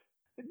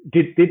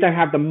 did they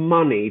have the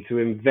money to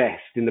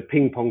invest in the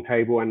ping pong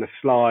table and the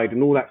slide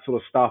and all that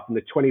sort of stuff and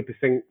the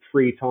 20%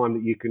 free time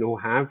that you can all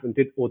have? And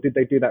did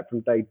they do that from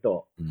day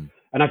dot? Mm.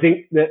 And I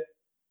think that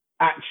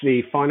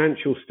actually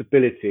financial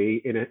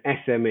stability in an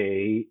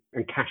SME,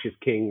 and cash is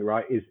king,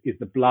 right, is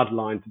the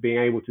bloodline to being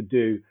able to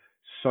do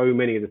so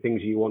many of the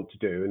things you want to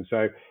do. And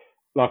so,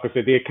 like I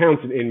said, the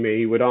accountant in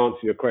me would answer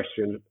your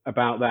question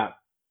about that.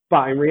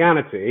 But in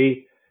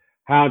reality,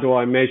 how do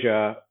I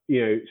measure,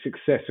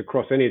 success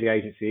across any of the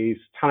agencies?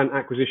 Talent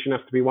acquisition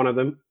has to be one of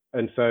them.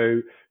 And so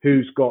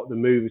who's got the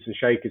movers and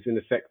shakers in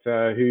the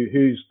sector?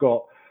 Who's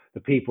got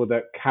the people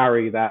that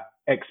carry that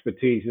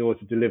expertise in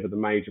order to deliver the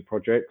major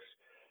projects?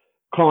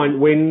 Client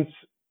wins,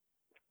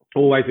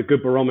 always a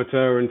good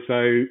barometer. And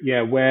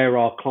so, where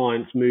are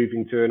clients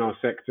moving to in our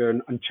sector,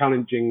 and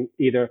challenging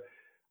either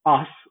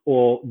us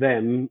or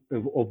them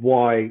of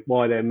why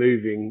they're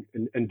moving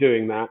and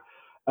doing that.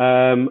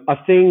 I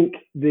think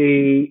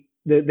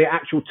the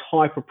actual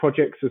type of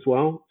projects as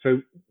well.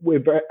 So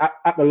we're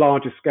at the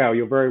larger scale,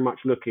 you're very much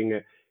looking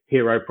at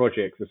hero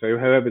projects. And so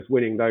whoever's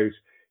winning those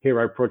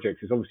hero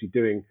projects is obviously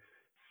doing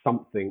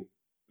something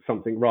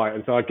right.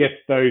 And so I guess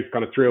those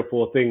kind of 3 or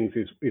 4 things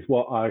is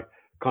what I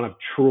kind of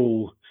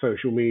trawl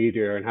social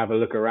media and have a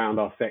look around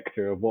our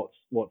sector of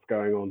what's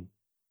going on.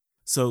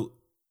 So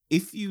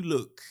if you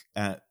look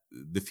at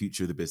the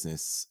future of the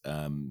business,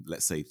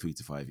 let's say 3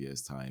 to 5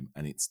 years time,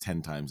 and it's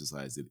 10 times the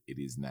size it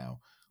is now,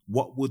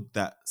 what would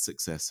that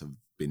success have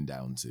been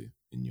down to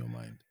in your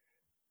mind?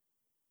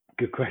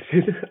 Good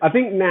question. I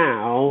think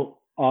now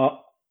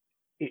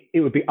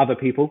it would be other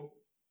people.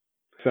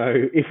 So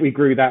if we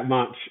grew that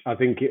much, I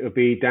think it would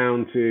be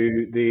down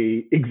to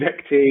the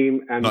exec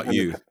team and Not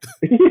you.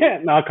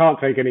 I can't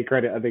take any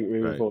credit. I think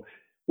moving forward,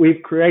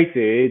 we've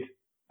created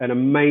an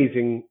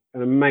amazing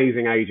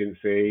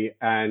agency,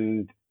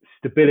 and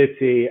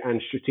stability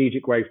and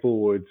strategic way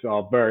forwards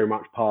are very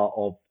much part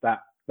of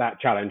that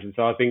challenge. And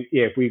so I think,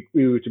 if we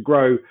were to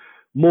grow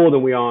more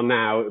than we are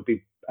now, it would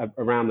be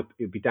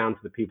it'd be down to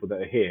the people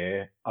that are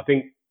here. I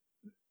think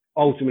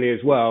ultimately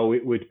as well,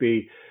 it would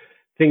be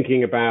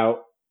thinking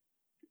about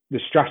the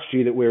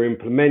strategy that we're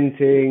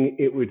implementing.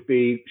 It would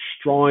be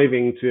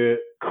striving to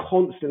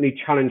constantly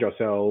challenge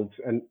ourselves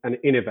and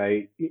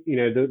innovate.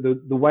 The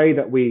way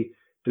that we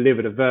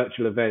delivered a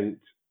virtual event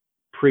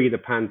pre the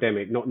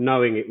pandemic, not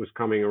knowing it was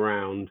coming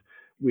around,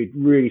 we'd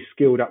really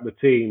skilled up the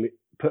team. It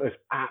put us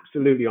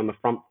absolutely on the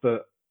front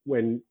foot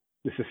when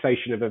the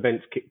cessation of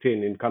events kicked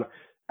in kind of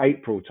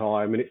April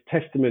time. And it's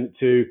testament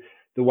to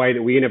the way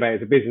that we innovate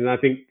as a business. And I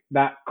think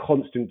that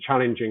constant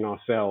challenging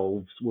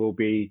ourselves will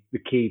be the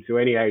key to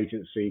any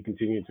agency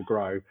continuing to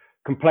grow.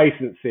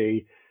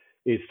 Complacency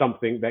is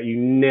something that you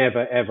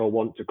never, ever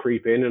want to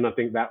creep in. And I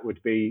think that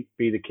would be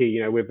the key.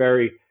 We're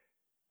very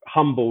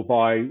humbled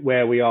by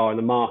where we are in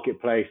the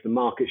marketplace, the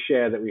market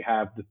share that we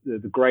have,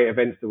 the great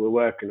events that we're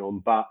working on,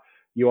 but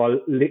you are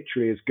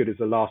literally as good as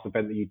the last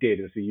event that you did.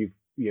 And so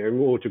in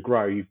order to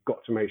grow, you've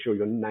got to make sure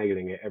you're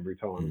nailing it every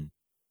time.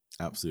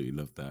 Absolutely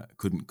love that.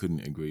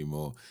 Couldn't agree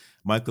more.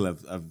 Michael,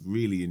 I've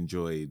really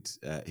enjoyed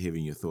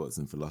hearing your thoughts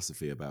and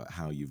philosophy about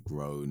how you've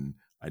grown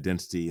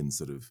Identity, and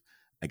sort of,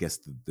 I guess,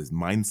 the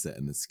mindset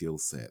and the skill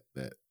set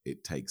that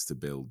it takes to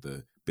build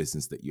the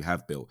business that you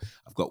have built.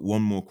 I've got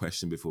one more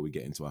question before we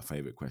get into our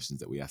favorite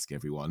questions that we ask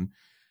everyone.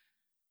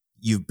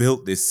 You've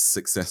built this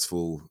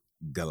successful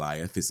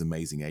Goliath, this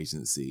amazing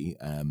agency,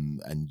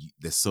 and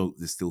there's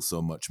still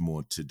so much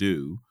more to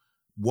do.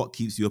 What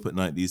keeps you up at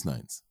night these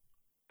nights?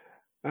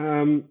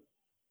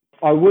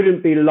 I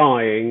wouldn't be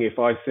lying if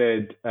I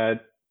said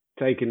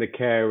taking the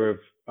care of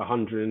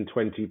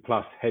 120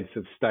 plus heads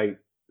of state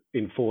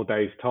in 4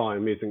 days'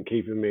 time isn't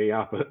keeping me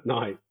up at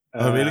night.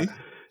 Oh, really?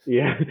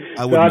 Yeah.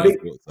 I wouldn't have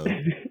thought so.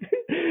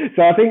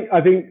 So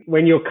I think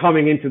when you're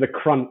coming into the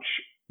crunch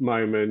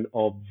moment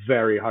of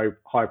very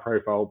high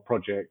profile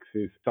projects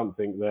is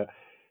something that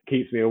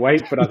keeps me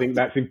awake, but I think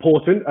that's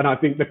important. And I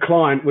think the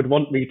client would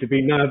want me to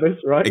be nervous,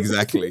 right?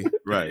 Exactly.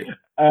 Right.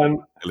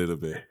 Um, A little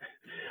bit.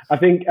 I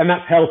think, and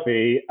that's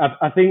healthy.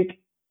 I think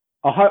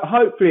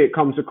hopefully it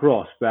comes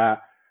across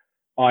that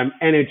I'm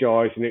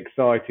energized and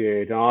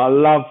excited. And I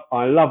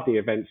love the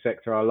event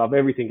sector. I love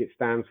everything it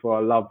stands for.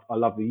 I love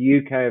the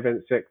UK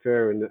event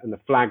sector and the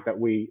flag that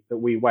we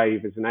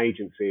wave as an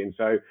agency. And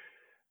so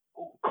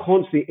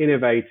constantly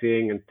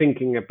innovating and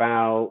thinking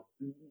about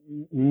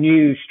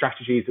new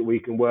strategies that we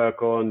can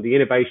work on, the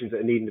innovations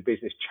that are needed in the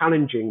business,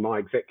 challenging my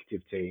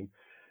executive team.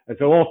 And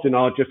so often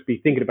I'll just be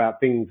thinking about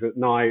things at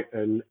night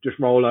and just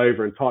roll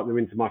over and type them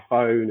into my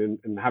phone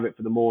and have it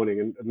for the morning.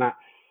 And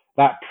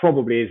that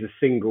probably is a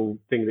single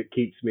thing that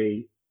keeps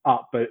me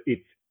up, but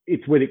it's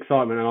with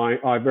excitement and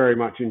I very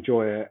much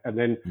enjoy it. And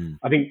then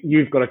I think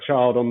you've got a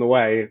child on the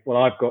way.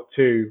 Well, I've got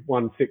two,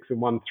 1 6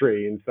 and 1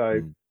 3. And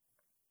so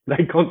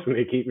they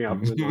constantly keep me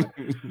up at night.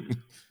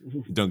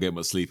 You don't get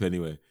much sleep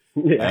anyway.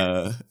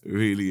 Yeah.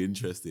 Really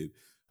interested.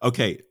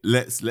 Okay,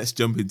 let's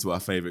jump into our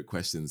favorite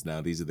questions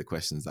now. These are the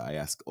questions that I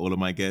ask all of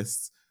my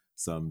guests,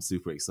 so I'm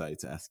super excited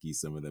to ask you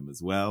some of them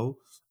as well.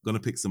 I'm gonna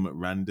pick some at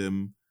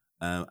random.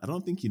 I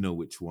don't think you know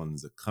which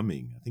ones are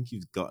coming. I think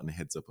you've gotten a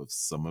heads up of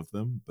some of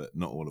them, but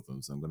not all of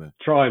them. So I'm gonna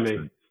try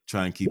and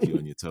keep you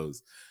on your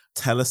toes.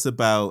 Tell us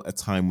about a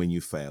time when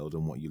you failed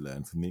and what you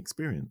learned from the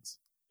experience.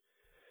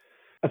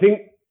 I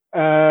think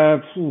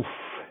so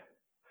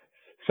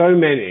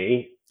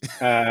many.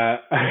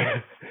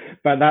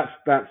 But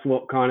that's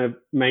what kind of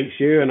makes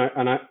you. And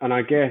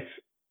I guess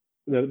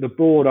the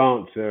broad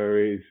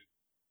answer is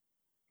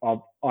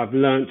I've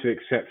learned to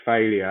accept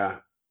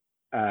failure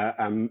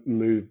and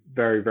move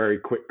very, very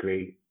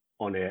quickly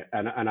on it.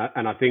 And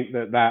I think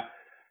that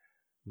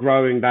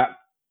growing that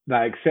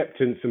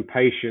acceptance and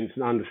patience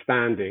and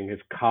understanding has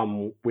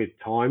come with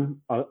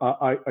time.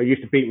 I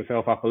used to beat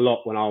myself up a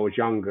lot when I was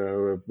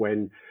younger of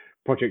when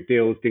project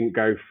deals didn't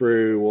go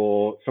through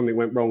or something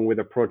went wrong with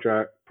a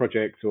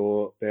project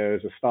or there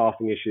was a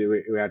staffing issue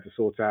we had to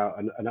sort out.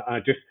 And I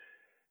just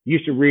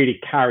used to really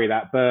carry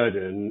that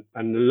burden.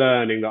 And the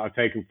learning that I've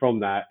taken from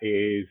that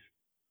is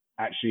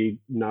actually,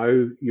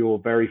 no, you're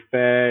very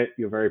fair,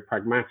 you're very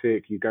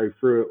pragmatic, you go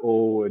through it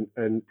all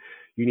and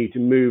you need to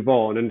move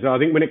on. And so I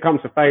think when it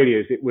comes to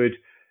failures, it would,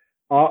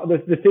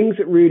 the things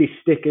that really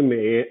stick in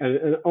me,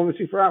 and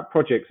obviously throughout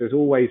projects, there's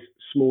always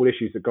small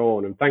issues that go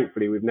on. And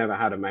thankfully, we've never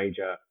had a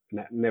major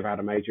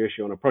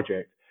issue on a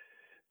project.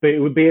 But it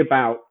would be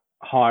about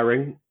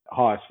hire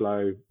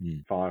slow,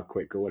 fire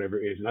quick, or whatever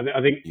it is. And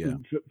I think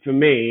for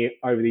me,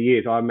 over the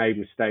years, I made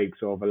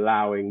mistakes of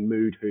allowing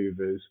mood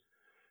hoovers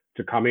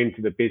to come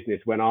into the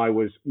business when I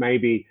was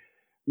maybe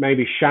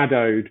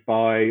shadowed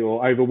by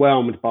or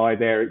overwhelmed by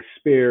their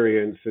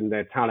experience and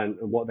their talent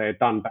and what they had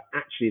done, but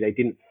actually they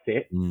didn't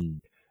fit. And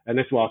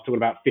that's why I was talking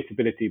about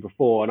fitability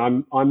before.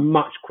 And I'm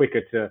much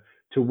quicker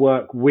to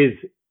work with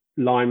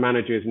line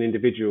managers and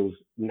individuals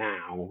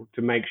now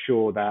to make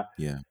sure that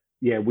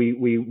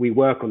we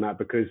work on that,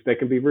 because they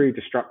can be really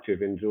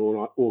destructive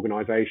into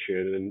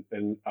organization.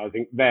 And I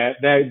think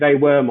they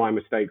were my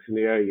mistakes in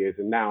the early years,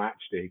 and now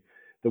actually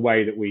the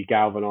way that we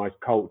galvanize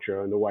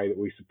culture and the way that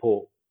we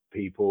support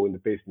people in the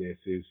business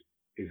is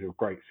a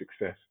great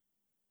success.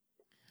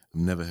 I've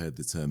never heard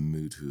the term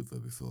mood hoover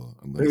before.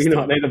 There's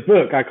a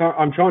book.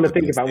 I'm trying to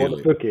think about what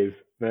the book is,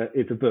 but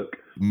it's a book.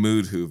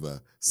 Mood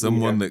hoover.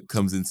 Someone that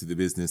comes into the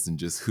business and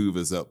just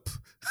hoovers up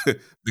the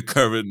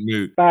current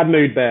mood. Bad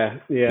mood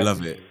there. Yeah.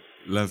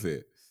 Love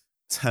it.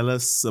 Tell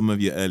us some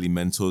of your early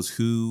mentors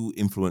who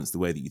influenced the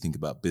way that you think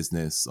about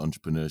business,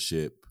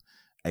 entrepreneurship,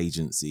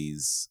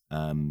 agencies.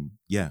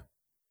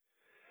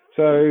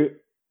 So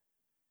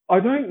I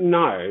don't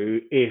know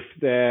if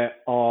there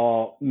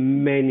are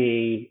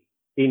many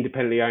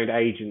independently owned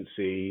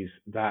agencies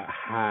that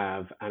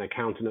have an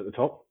accountant at the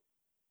top.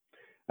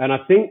 And I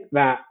think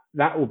that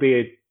will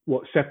be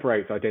what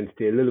separates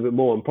Identity a little bit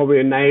more and probably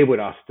enabled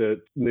us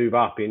to move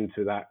up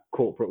into that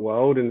corporate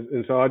world.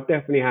 And so I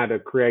definitely had a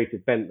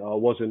creative bent that I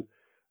wasn't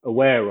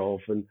aware of.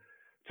 And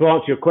to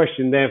answer your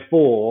question,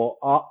 therefore,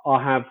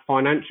 I have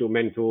financial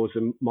mentors,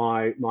 and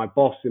my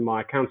boss in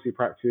my accountancy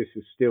practice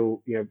is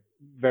still,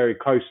 very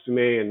close to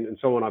me and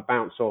someone I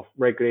bounce off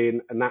regularly.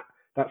 And that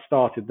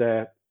started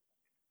there.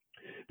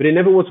 But it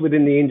never was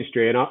within the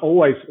industry. And I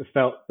always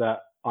felt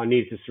that I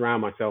needed to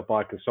surround myself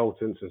by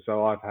consultants. And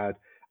so I've had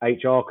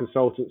HR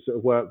consultants that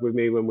have worked with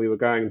me when we were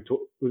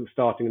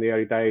starting in the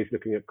early days,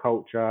 looking at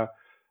culture.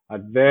 I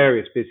had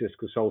various business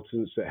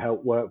consultants that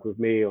helped work with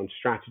me on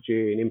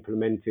strategy and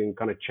implementing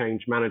kind of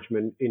change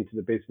management into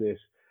the business.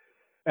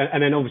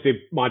 And then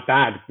obviously my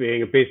dad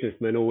being a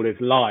businessman all his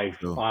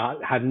life, I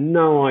had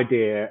no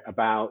idea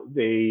about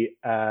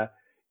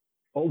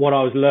what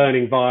I was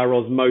learning via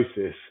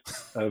osmosis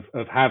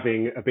of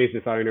having a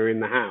business owner in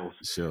the house.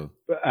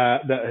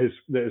 That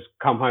has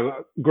come home.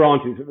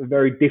 Granted, it's a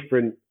very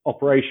different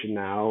operation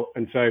now.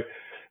 And so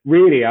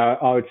really,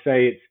 I would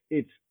say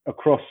it's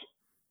across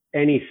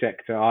any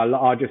sector.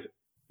 I just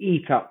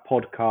eat up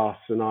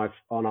podcasts, and I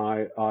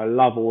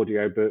love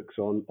audiobooks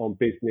on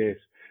business.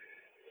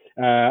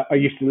 I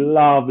used to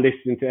love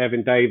listening to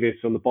Evan Davis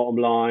on The Bottom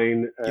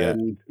Line Yeah.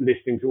 and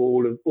listening to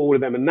all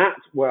of them. And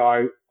that's where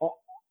I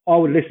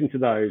would listen to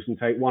those and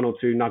take one or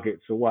two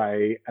nuggets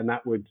away, and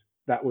that would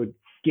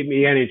give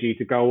me energy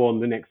to go on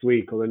the next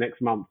week or the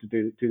next month to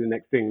do the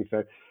next thing.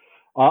 So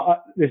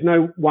there's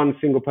no one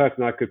single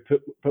person I could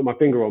put my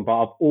finger on,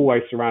 but I've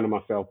always surrounded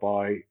myself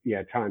by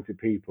talented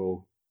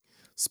people.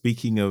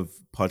 Speaking of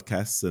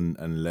podcasts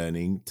and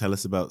learning, tell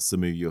us about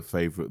some of your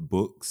favorite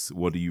books.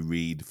 What do you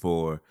read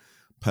for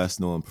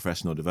personal and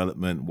professional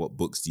development? What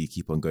books do you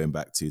keep on going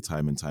back to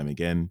time and time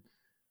again?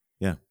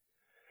 Yeah.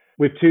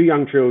 With two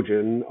young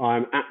children,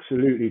 I'm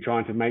absolutely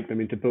trying to make them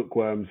into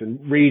bookworms, and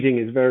reading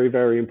is very,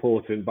 very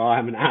important, but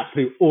I'm an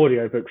absolute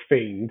audiobook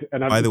fiend.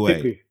 And by the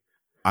way,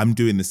 I'm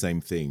doing the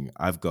same thing.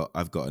 I've got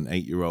an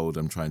 8-year-old.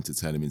 I'm trying to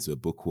turn him into a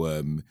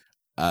bookworm.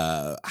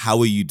 How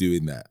are you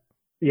doing that?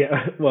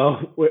 Yeah,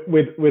 well,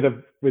 with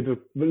a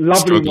lovely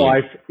Struggling.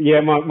 wife.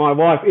 Yeah, my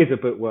wife is a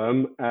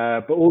bookworm,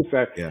 but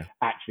also Yeah.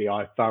 actually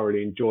I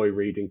thoroughly enjoy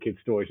reading kids'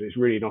 stories. It's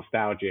really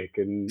nostalgic,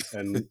 and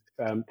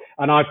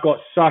I've got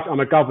I'm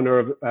a governor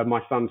of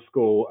my son's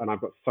school, and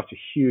I've got such a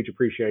huge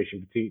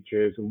appreciation for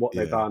teachers and what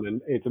they've done, and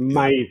it's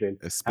amazing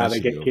how they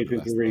get kids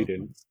into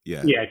reading.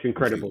 Yeah, it's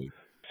incredible. Completely.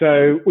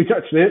 So we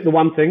touched on it, The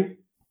One Thing.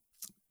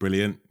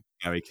 Brilliant,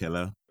 Gary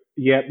Keller.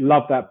 Yeah,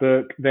 love that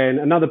book. Then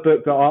another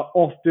book that I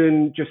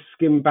often just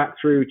skim back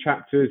through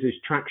chapters is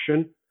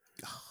Traction.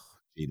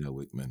 Gino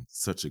Wickman,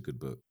 such a good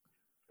book.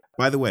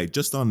 By the way,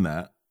 just on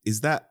that,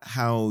 is that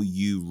how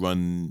you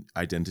run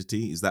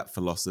Identity? Is that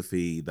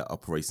philosophy, that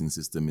operating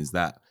system, is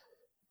that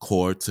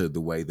core to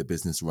the way the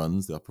business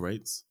runs, that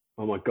operates?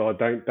 Oh my God,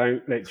 don't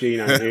let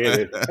Gino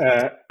hear this.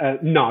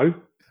 No.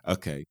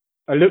 Okay.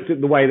 I looked at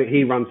the way that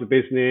he runs the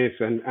business,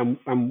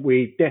 and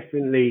we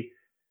definitely,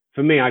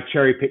 for me, I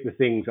cherry picked the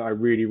things that I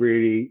really,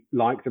 really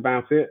liked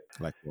about it.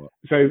 Like what?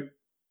 So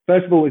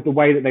first of all, is the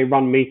way that they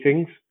run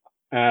meetings.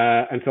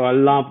 And so I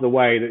love the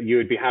way that you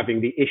would be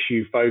having the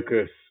issue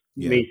focus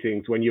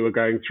meetings when you were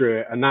going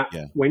through it. And that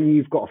when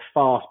you've got a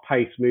fast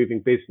paced moving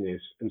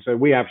business. And so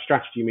we have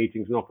strategy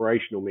meetings and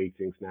operational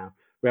meetings now.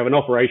 We have an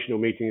operational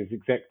meeting as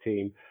exec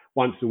team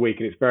once a week.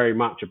 And it's very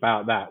much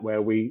about that,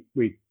 where we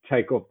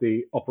take off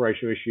the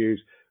operational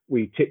issues.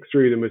 We tick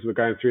through them as we're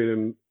going through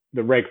them,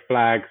 the red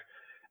flags.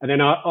 And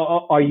then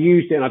I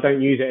used it, and I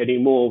don't use it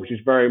anymore, which is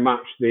very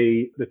much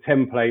the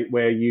template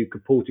where you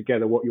could pull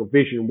together what your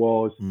vision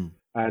was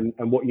and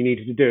what you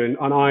needed to do.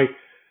 And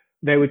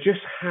they were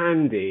just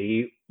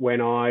handy when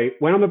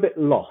I'm a bit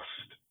lost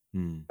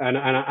and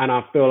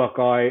I feel like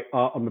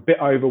I'm a bit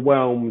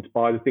overwhelmed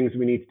by the things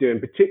we need to do. And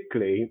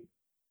particularly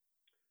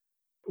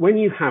when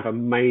you have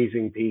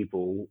amazing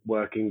people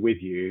working with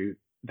you,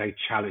 they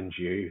challenge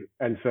you.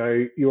 And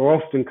so you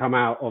often come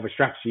out of a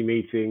strategy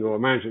meeting or a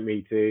management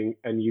meeting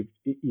and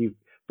you've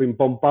been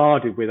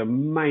bombarded with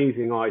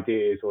amazing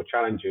ideas or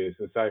challenges.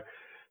 And so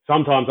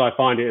sometimes I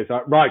find it as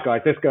like, right,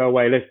 guys, let's go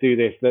away. Let's do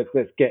this.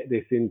 Let's get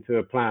this into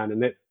a plan.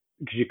 And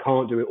because you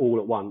can't do it all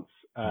at once.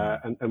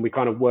 And we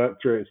kind of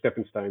work through it in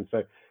stepping stones.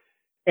 So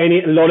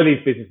a lot of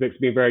these business books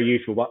have been very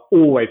useful, but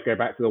always go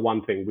back to the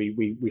one thing.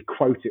 We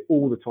quote it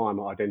all the time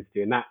at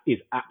Identity, and that is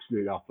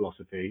absolutely our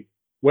philosophy.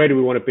 Where do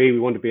we want to be? We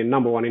want to be a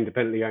number one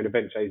independently owned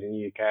event agency in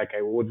the UK.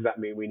 Okay, well, what does that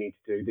mean we need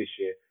to do this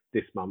year,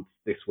 this month,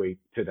 this week,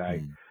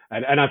 today?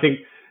 And I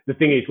think the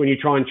thing is, when you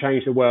try and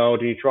change the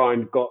world and you try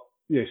and got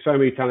so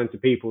many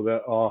talented people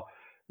that are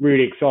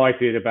really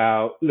excited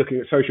about looking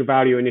at social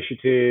value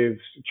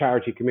initiatives,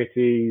 charity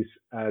committees,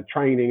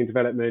 training and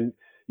development,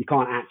 you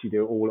can't actually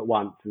do it all at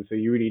once. And so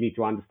you really need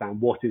to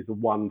understand what is the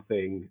one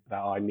thing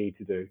that I need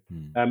to do.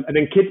 And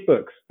then kids'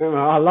 books.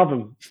 I love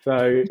them.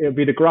 So it'll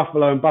be the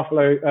Gruffalo and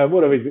Buffalo.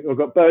 I've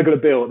got Burglar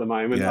Bill at the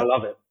moment. I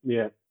love it.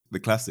 Yeah. The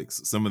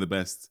classics, some of the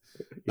best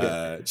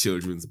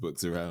children's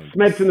books around.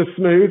 Smeds and the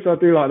Smooths. I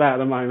do like that at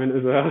the moment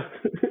as well.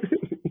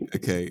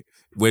 Okay.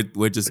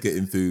 We're just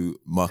getting through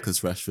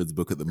Marcus Rashford's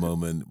book at the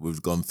moment.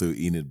 We've gone through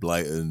Enid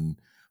Blyton.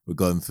 We're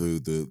going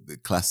through the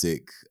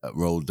classic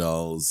Roald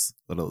Dahls.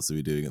 What else are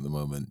we doing at the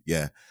moment?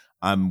 Yeah,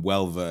 I'm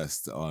well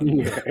versed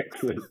on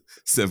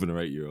 7 or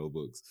 8 year old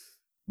books.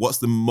 What's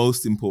the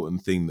most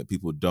important thing that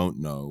people don't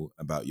know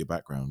about your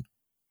background?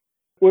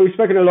 Well, we've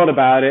spoken a lot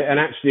about it, and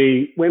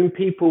actually, when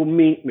people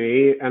meet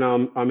me and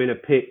I'm in a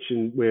pitch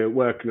and we're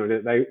working on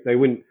it, they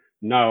wouldn't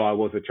know I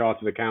was a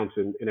chartered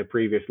accountant in a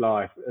previous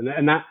life,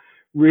 and that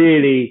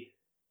really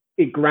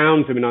it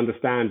grounds them in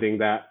understanding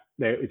that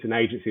it's an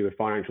agency with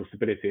financial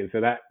stability, and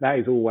so that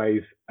is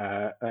always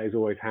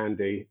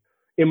handy.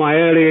 In my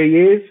earlier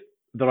years,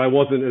 that I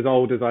wasn't as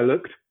old as I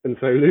looked, and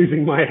so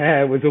losing my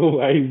hair was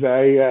always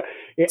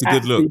it's a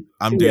good look.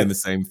 I'm doing the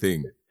same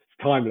thing.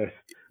 It's timeless.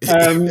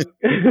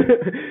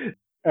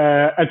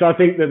 And so I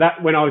think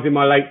that when I was in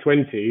my late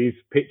 20s,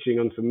 pitching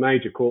on some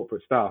major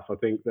corporate stuff, I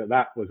think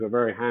that was a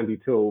very handy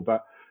tool.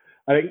 But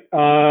I think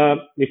I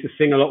used to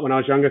sing a lot when I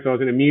was younger. So I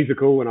was in a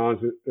musical when I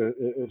was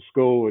at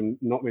school, and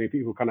not many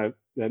people kind of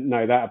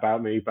know that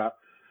about me. But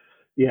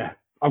yeah,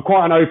 I'm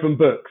quite an open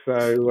book.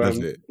 So Love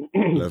it.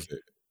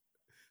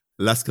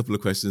 Last couple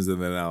of questions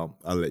and then I'll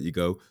let you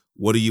go.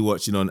 What are you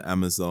watching on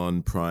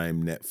Amazon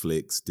Prime,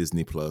 Netflix,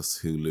 Disney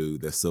Plus, Hulu?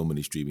 There's so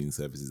many streaming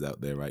services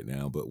out there right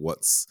now, but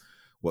what's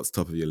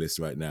top of your list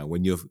right now?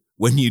 When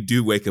you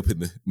do wake up in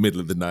the middle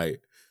of the night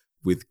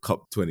with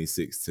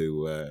COP26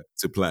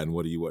 to plan,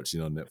 what are you watching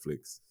on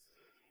Netflix?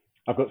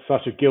 I've got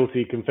such a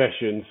guilty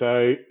confession.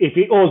 So if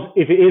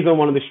it is on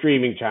one of the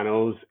streaming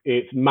channels,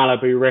 it's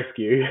Malibu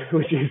Rescue,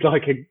 which is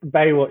like a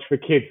Baywatch for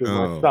kids with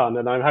my son,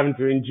 and I'm having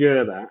to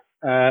endure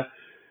that.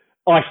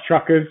 Ice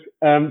Truckers,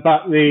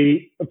 but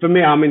for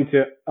me,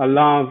 I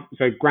love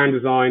grand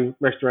design,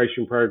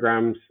 restoration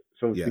programs,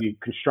 sort of the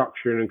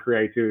construction and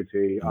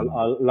creativity. I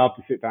love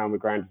to sit down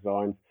with grand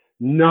designs.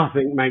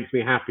 Nothing makes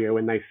me happier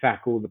when they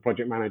sack all the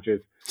project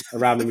managers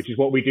around them, which is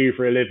what we do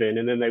for a living,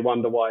 and then they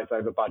wonder why it's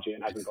over budget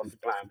and hasn't gone to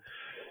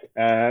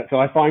plan. So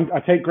I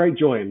take great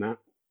joy in that.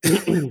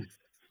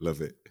 Love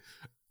it.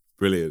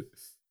 Brilliant.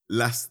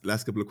 Last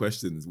couple of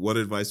questions. What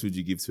advice would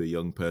you give to a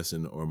young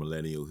person or a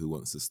millennial who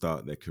wants to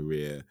start their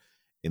career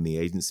in the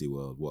agency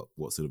world?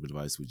 What sort of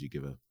advice would you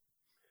give her?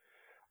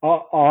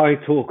 I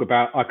talk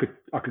about, I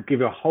could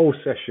give a whole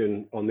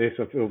session on this.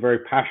 I feel very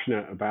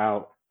passionate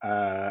about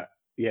the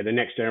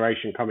next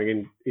generation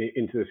coming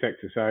into the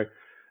sector. So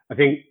I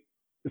think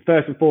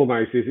first and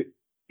foremost is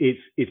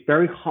it's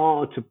very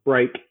hard to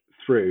break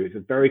through. It's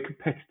a very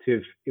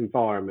competitive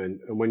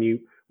environment, and when you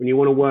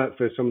want to work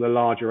for some of the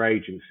larger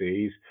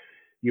agencies,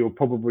 you'll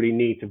probably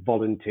need to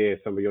volunteer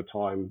some of your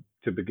time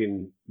to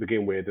begin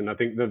with. And I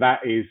think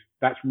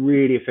that's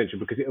really essential,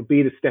 because it'll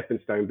be the stepping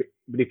stone.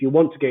 But if you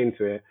want to get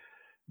into it,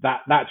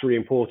 that's really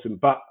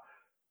important. But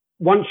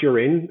once you're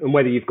in, and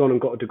whether you've gone and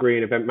got a degree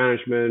in event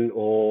management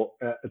or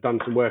done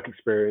some work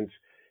experience,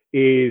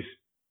 is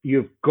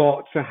you've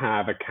got to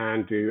have a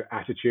can-do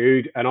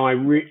attitude. And I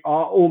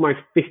almost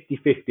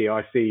 50-50,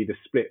 I see the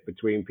split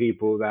between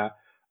people that,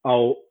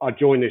 I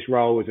joined this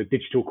role as a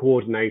digital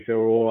coordinator,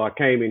 or I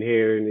came in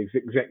here and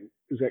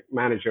exec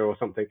manager or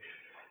something.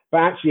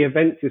 But actually,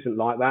 events isn't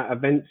like that.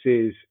 Events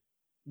is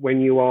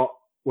when you are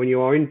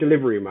in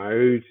delivery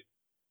mode,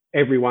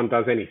 everyone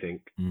does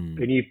anything.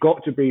 And you've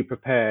got to be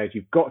prepared.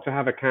 You've got to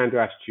have a can-do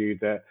attitude,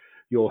 that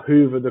you'll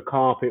hoover the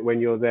carpet when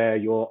you're there,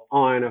 you'll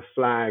iron a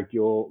flag,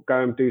 you'll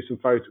go and do some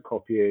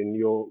photocopying,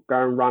 you'll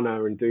go and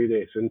runner and do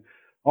this. And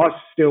I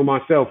still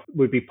myself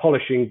would be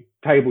polishing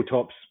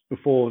tabletops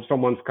before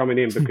someone's coming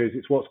in, because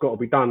it's what's got to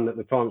be done at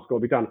the time it's got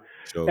to be done.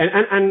 Sure.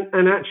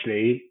 And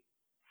actually,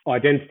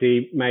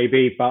 identity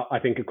maybe, but I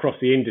think across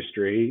the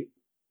industry,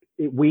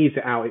 it weeds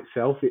it out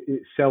itself.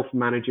 It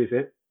self-manages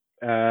it.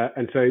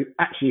 And so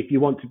actually, if you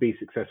want to be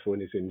successful in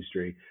this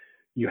industry,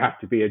 you have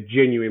to be a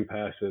genuine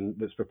person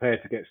that's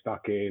prepared to get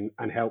stuck in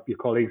and help your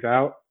colleagues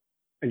out.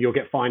 And you'll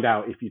get found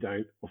out if you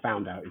don't.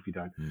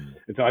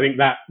 And so I think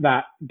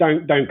that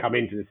don't come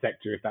into the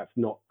sector if that's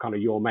not kind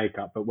of your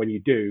makeup. But when you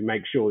do,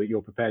 make sure that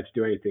you're prepared to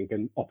do anything,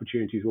 and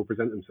opportunities will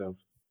present themselves.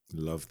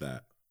 Love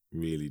that.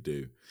 Really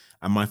do.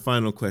 And my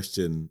final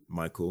question,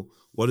 Michael,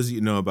 what does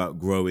you know about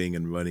growing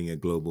and running a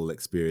global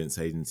experience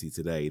agency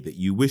today that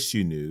you wish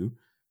you knew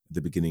at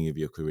the beginning of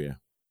your career?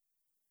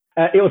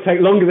 It'll take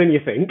longer than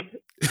you think.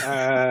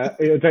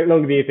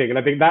 And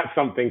I think that's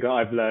something that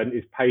I've learned,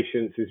 is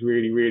patience is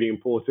really, really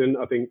important.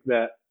 I think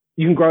that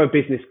you can grow a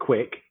business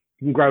quick.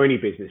 You can grow any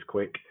business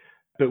quick,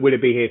 but will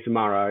it be here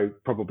tomorrow?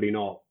 Probably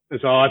not. And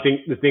so I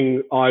think the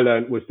thing I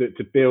learned was that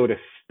to build a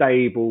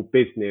stable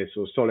business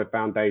or solid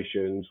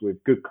foundations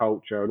with good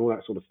culture and all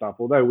that sort of stuff,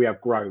 although we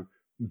have grown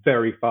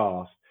very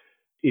fast,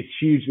 it's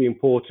hugely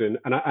important.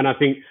 And I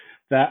think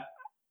that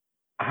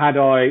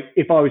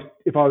if I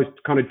was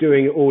kind of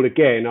doing it all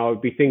again, I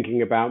would be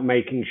thinking about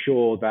making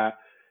sure that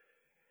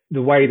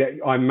the way that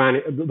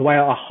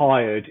I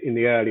hired in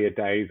the earlier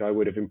days, I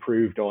would have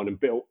improved on and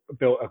built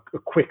a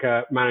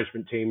quicker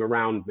management team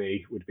around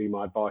me, would be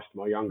my advice to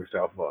my younger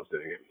self if I was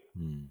doing it.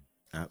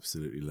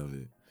 Absolutely love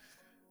it.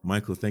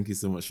 Michael, thank you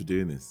so much for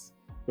doing this.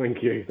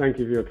 Thank you. Thank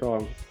you for your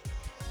time.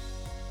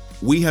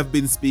 We have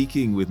been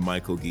speaking with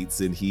Michael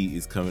Geetson. He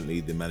is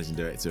currently the Managing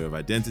Director of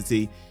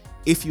Identity.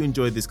 If you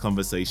enjoyed this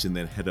conversation,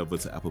 then head over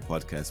to Apple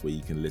Podcasts, where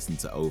you can listen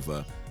to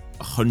over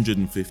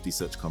 150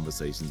 such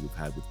conversations we've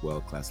had with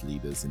world-class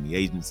leaders in the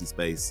agency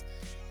space.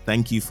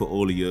 Thank you for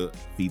all of your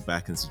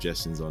feedback and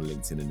suggestions on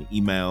LinkedIn and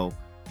email.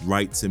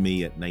 Write to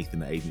me at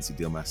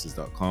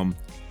nathan@agencydealmasters.com.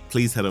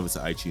 Please head over to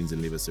iTunes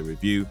and leave us a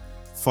review.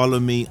 Follow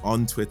me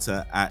on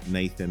Twitter at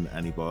Nathan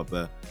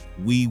Anibaba.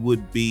 We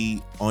would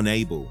be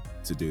unable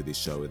to do this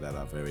show without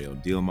our very own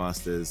Deal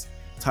Masters.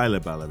 Tyler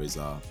Ballard is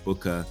our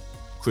booker.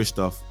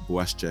 Christoph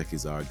Błaszczyk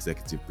is our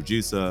executive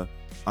producer.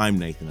 I'm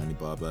Nathan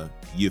Anibaba.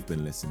 You've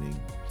been listening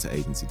to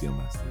Agency Deal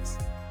Masters.